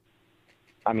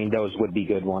those would be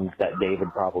good ones that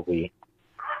David probably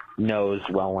knows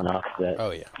well enough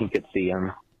that he could see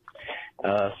them.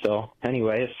 So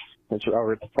anyways, it's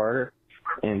Robert the Farter,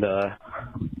 and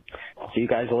see you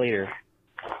guys later.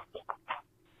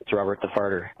 It's Robert the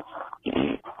Farter.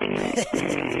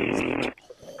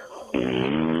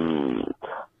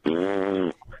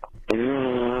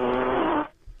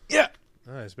 Yeah.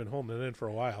 He's been holding it in for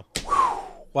a while.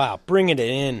 Wow, bringing it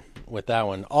in with that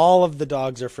one. All of the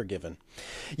dogs are forgiven.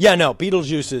 Yeah, no,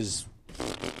 Beetlejuice is,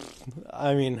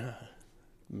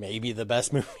 maybe the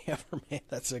best movie ever made.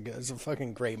 It's a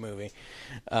fucking great movie.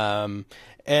 And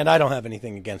I don't have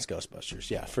anything against Ghostbusters.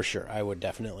 Yeah, for sure. I would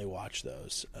definitely watch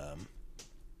those.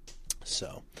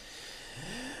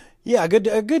 Yeah,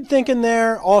 good thinking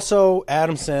there. Also,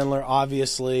 Adam Sandler,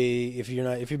 obviously, if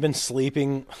you've been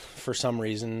sleeping for some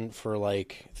reason for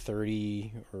like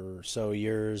 30 or so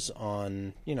years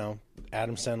on,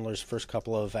 Adam Sandler's first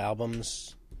couple of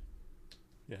albums.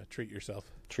 Yeah, treat yourself.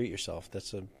 Treat yourself.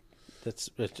 That's a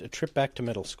trip back to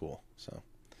middle school. So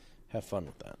have fun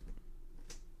with that.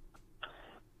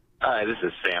 Hi, this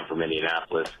is Sam from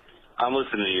Indianapolis. I'm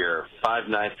listening to your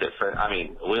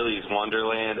Willy's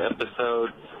Wonderland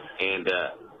episode, and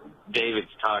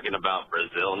David's talking about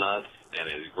Brazil nuts and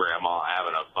his grandma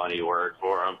having a funny word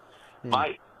for him.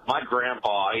 My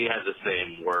grandpa, he has the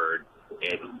same word,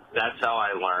 and that's how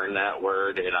I learned that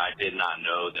word, and I did not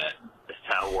know that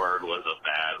word was a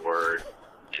bad word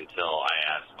until I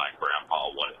asked my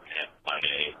grandpa what it meant one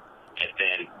day, and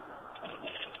then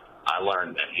I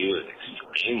learned that he was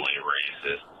extremely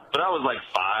racist. But I was like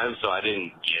 5, so I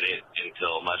didn't get it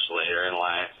until much later in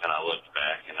life, and I looked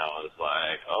back and I was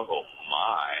like, oh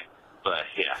my. But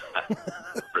yeah,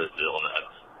 Brazil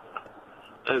nuts.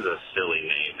 That is a silly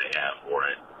name they have for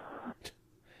it.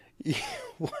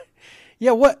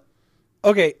 Yeah, what?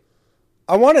 Okay,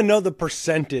 I want to know the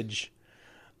percentage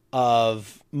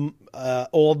of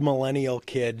old millennial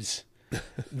kids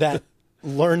that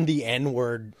learn the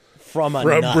N-word from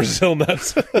nut. Brazil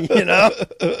nuts.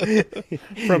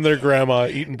 From their grandma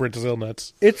eating Brazil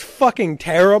nuts. It's fucking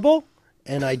terrible,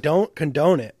 and I don't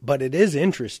condone it, but it is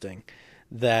interesting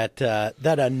that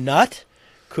a nut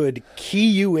could key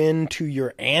you into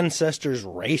your ancestors'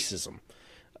 racism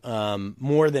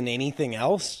more than anything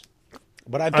else.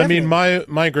 But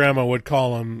my grandma would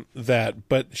call him that,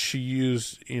 but she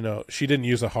didn't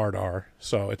use a hard R,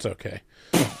 so it's okay.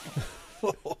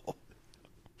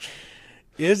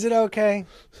 Is it okay?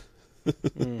 I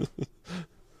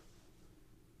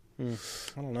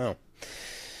don't know.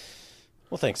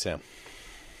 Well, thanks, Sam.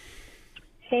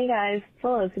 Hey, guys. It's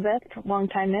Elizabeth. Long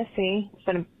time no see. It's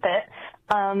been a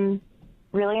bit.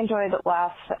 Really enjoyed the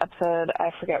last episode.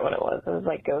 I forget what it was. It was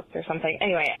like ghosts or something.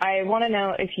 Anyway, I want to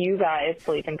know if you guys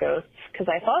believe in ghosts, because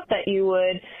I thought that you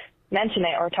would mention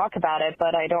it or talk about it,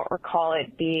 but I don't recall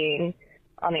it being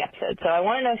on the episode. So I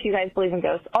want to know if you guys believe in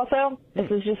ghosts. Also, this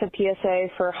is just a PSA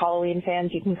for Halloween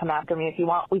fans. You can come after me if you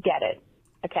want. We get it.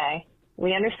 Okay?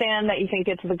 We understand that you think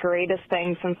it's the greatest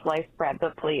thing since sliced bread,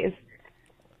 but please.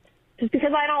 Just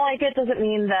because I don't like it doesn't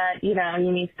mean that, you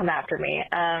need to come after me.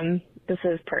 This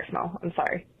is personal. I'm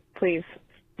sorry. Please,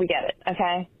 we get it.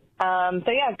 Okay?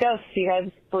 So yeah, ghosts. You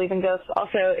guys believe in ghosts.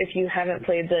 Also, if you haven't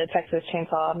played the Texas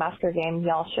Chainsaw Massacre game,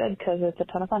 y'all should, because it's a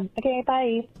ton of fun. Okay,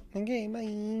 bye. Okay,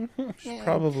 bye.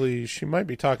 She might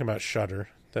be talking about Shudder,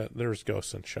 that there's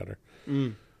ghosts in Shudder.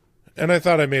 And I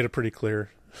thought I made it pretty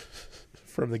clear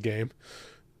from the game.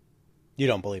 You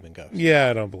don't believe in ghosts? Yeah,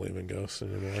 I don't believe in ghosts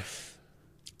anymore.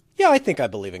 Yeah, I think I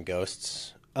believe in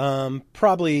ghosts.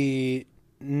 Probably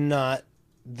not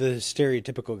the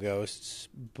stereotypical ghosts,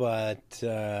 but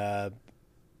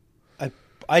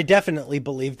I definitely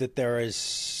believe that there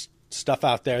is stuff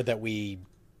out there that we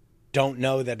don't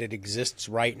know that it exists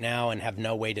right now and have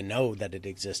no way to know that it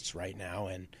exists right now.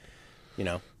 And,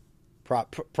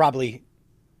 probably,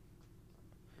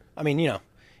 I mean,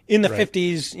 in the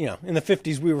 50s, in the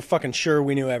 50s, we were fucking sure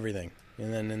we knew everything.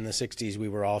 And then in the 60s, we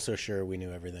were also sure we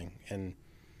knew everything. And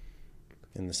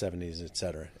in the 70s, et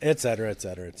cetera, et cetera, et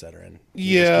cetera, et cetera. And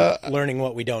just keep learning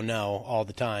what we don't know all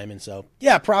the time. And so,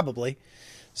 yeah, probably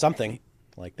something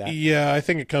like that. Yeah, I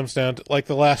think it comes down to, like,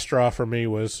 the last straw for me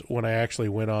was when I actually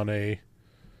went on a,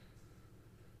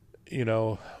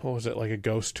 what was it, like a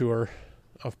ghost tour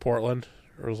of Portland?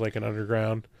 Or it was like an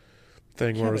underground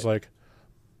thing where it was like,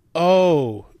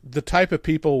 oh, the type of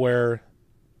people where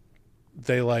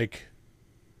they, like,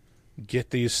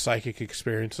 get these psychic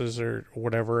experiences or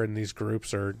whatever in these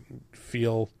groups or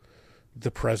feel the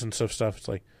presence of stuff. It's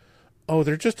like, oh,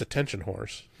 they're just attention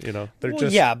whores, They're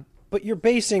just... Yeah, but you're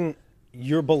basing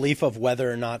your belief of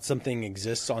whether or not something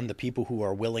exists on the people who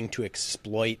are willing to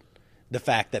exploit the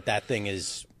fact that thing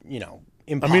is,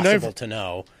 impossible to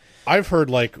know. I've heard,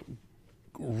 like,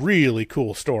 really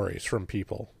cool stories from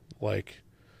people. Like,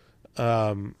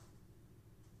 I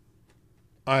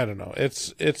don't know.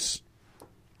 It's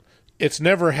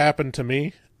never happened to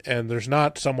me, and there's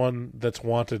not someone that's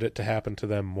wanted it to happen to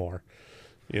them more,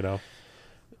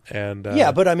 And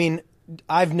yeah, but I mean,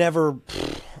 I've never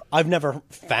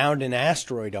found an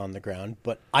asteroid on the ground,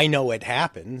 but I know it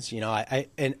happens.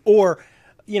 And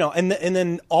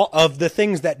then all of the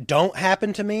things that don't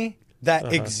happen to me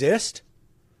that exist,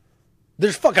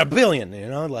 there's fucking a billion.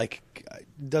 Like,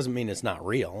 it doesn't mean it's not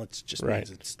real. It just means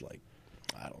it's like,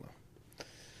 I don't know.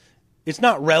 It's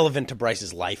not relevant to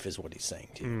Bryce's life, is what he's saying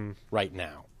to you right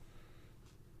now.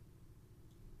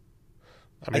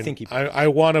 I mean, I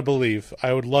want to believe.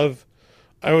 I would love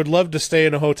to stay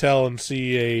in a hotel and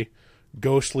see a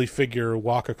ghostly figure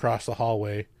walk across the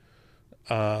hallway.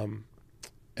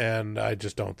 And I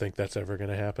just don't think that's ever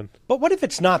going to happen. But what if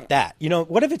it's not that?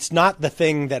 What if it's not the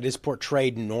thing that is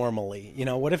portrayed normally?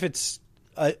 What if it's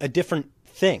a different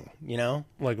thing,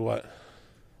 Like what?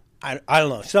 I don't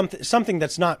know, something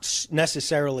that's not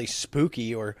necessarily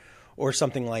spooky or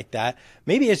something like that.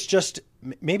 Maybe it's just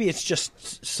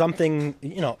something,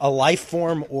 a life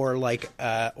form or like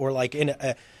in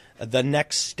the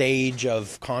next stage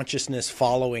of consciousness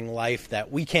following life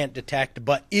that we can't detect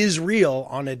but is real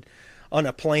on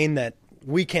a plane that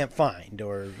we can't find,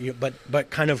 or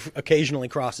but kind of occasionally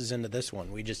crosses into this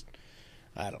one.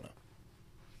 I don't know.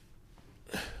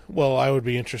 Well, I would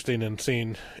be interested in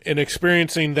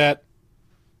experiencing that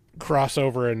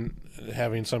crossover and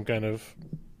having some kind of,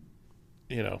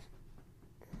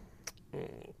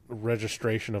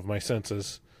 registration of my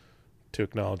senses to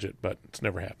acknowledge it, but it's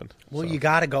never happened. Well, you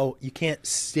got to go. You can't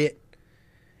sit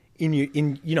you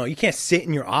can't sit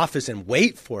in your office and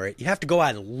wait for it. You have to go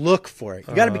out and look for it.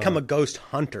 You got to become a ghost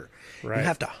hunter. Right. You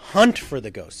have to hunt for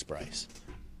the ghosts, Bryce.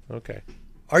 Okay.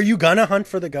 Are you gonna hunt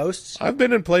for the ghosts? I've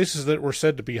been in places that were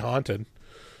said to be haunted,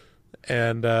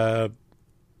 and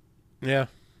yeah,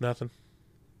 nothing.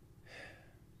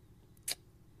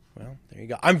 Well, there you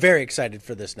go. I'm very excited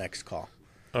for this next call.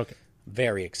 Okay.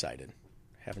 Very excited.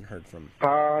 Haven't heard from...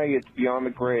 Hi, it's Beyond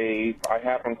the Grave. I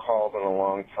haven't called in a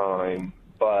long time,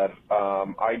 but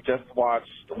I just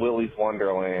watched Willy's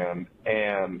Wonderland,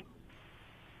 and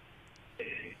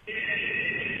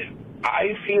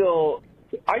I feel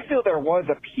there was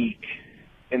a peak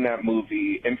in that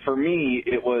movie, and for me,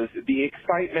 it was the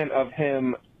excitement of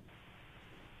him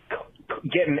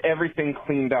getting everything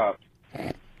cleaned up.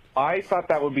 I thought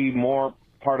that would be more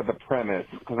part of the premise,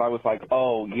 because I was like,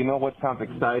 oh, you know what sounds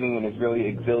exciting and is really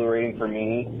exhilarating for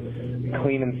me?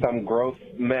 Cleaning some gross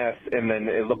mess and then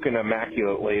it looking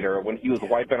immaculate later. When he was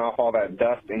wiping off all that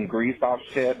dust and grease off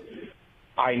shit,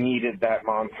 I needed that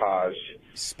montage.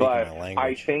 But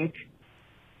I think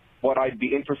what I'd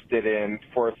be interested in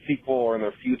for a sequel or in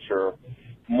the future,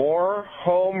 more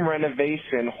home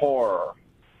renovation horror,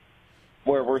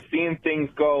 where we're seeing things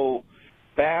go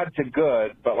bad to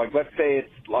good, but like let's say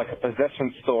it's like a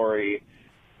possession story,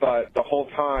 but the whole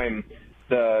time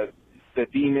the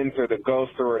demons or the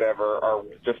ghosts or whatever are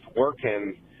just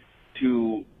working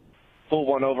to pull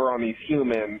one over on these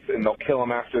humans, and they'll kill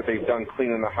them after they've done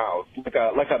cleaning the house, like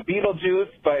a Beetlejuice,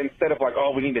 but instead of like,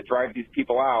 oh, we need to drive these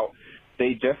people out,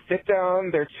 they just sit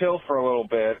down, they're chill for a little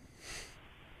bit,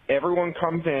 everyone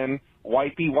comes in,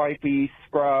 wipey,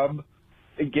 scrub,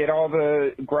 get all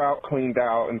the grout cleaned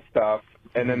out and stuff,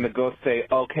 and then the ghosts say,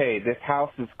 okay, this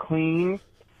house is clean,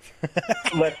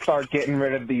 let's start getting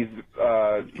rid of these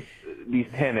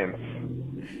tenants.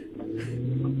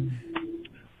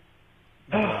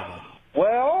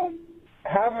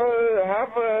 have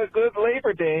a good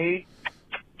Labor Day.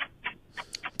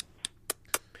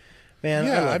 Man,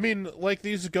 yeah, I mean, like,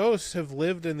 these ghosts have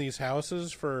lived in these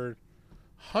houses for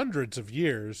hundreds of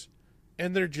years,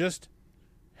 and they're just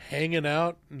hanging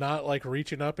out, not, like,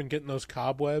 reaching up and getting those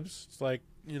cobwebs. It's like,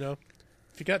 you know,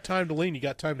 if you got time to lean, you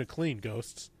got time to clean,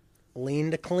 ghosts. Lean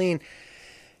to clean.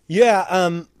 Yeah,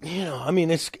 you know, I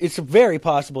mean, it's very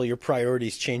possible your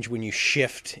priorities change when you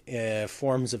shift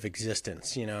forms of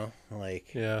existence, you know?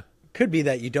 Like, yeah. Could be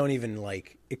that you don't even,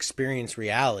 like, experience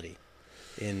reality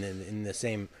in the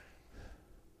same...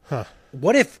 Huh.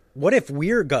 What if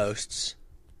we're ghosts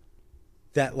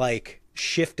that, like,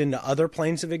 shift into other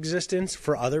planes of existence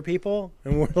for other people?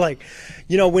 And we're like,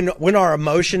 you know, when our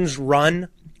emotions run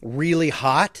really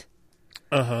hot,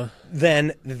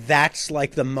 then that's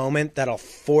like the moment that'll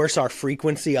force our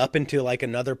frequency up into like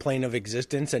another plane of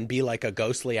existence and be like a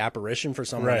ghostly apparition for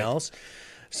someone else.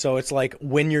 So it's like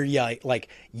when you're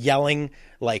yelling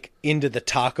like into the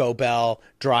Taco Bell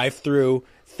drive-through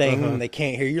thing and they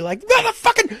can't hear you, like,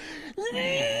 motherfucking,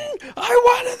 I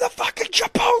wanted the fucking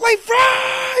Chipotle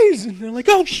fries! And they're like,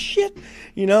 oh shit,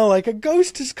 you know, like a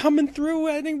ghost is coming through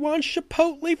and he wants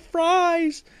Chipotle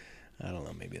fries. I don't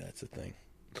know, maybe that's a thing.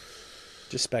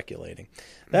 Just speculating.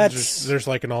 There's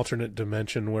like an alternate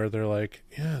dimension where they're like,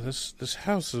 yeah, this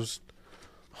house is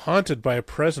haunted by a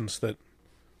presence that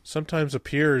sometimes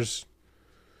appears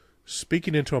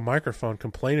speaking into a microphone,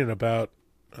 complaining about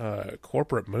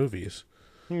corporate movies.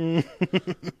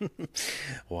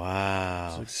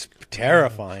 Wow, it's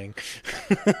terrifying.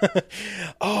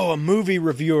 Oh, a movie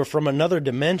reviewer from another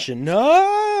dimension.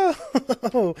 No,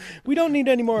 we don't need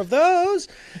any more of those.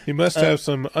 He must have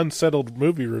some unsettled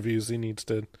movie reviews he needs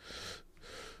to.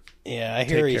 Yeah, I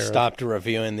hear he stopped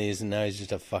reviewing these, and now he's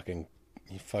just a fucking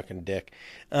dick.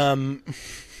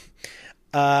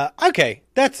 Okay,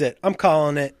 that's it. I'm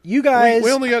calling it. You guys,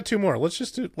 we only got 2 more. Let's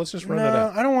just run it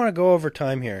out. I don't want to go over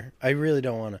time here. I really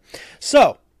don't want to.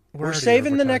 So we're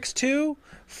saving the next 2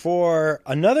 for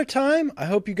another time. I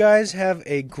hope you guys have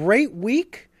a great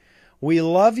week. We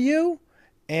love you,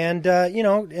 and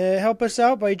help us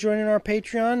out by joining our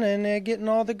Patreon and getting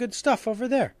all the good stuff over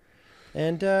there.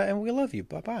 And we love you.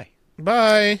 Bye-bye.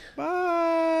 Bye.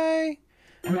 Bye.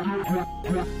 Good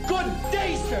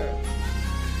day, sir.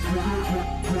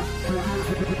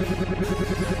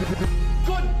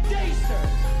 Good day, sir.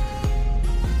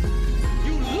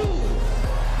 You lose.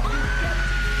 You get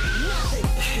nothing.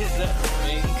 Is that a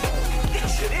raincoat?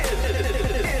 Yes, it is.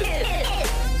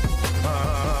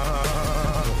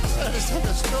 I just took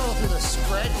a stroll through the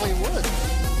scraggly woods.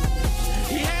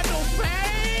 He had no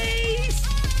face.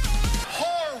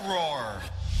 Horror.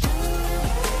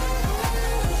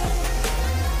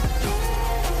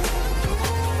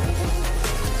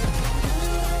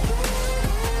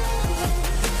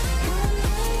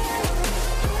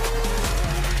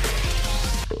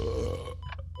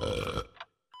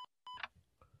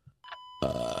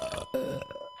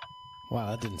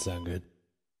 Wow, that didn't sound good.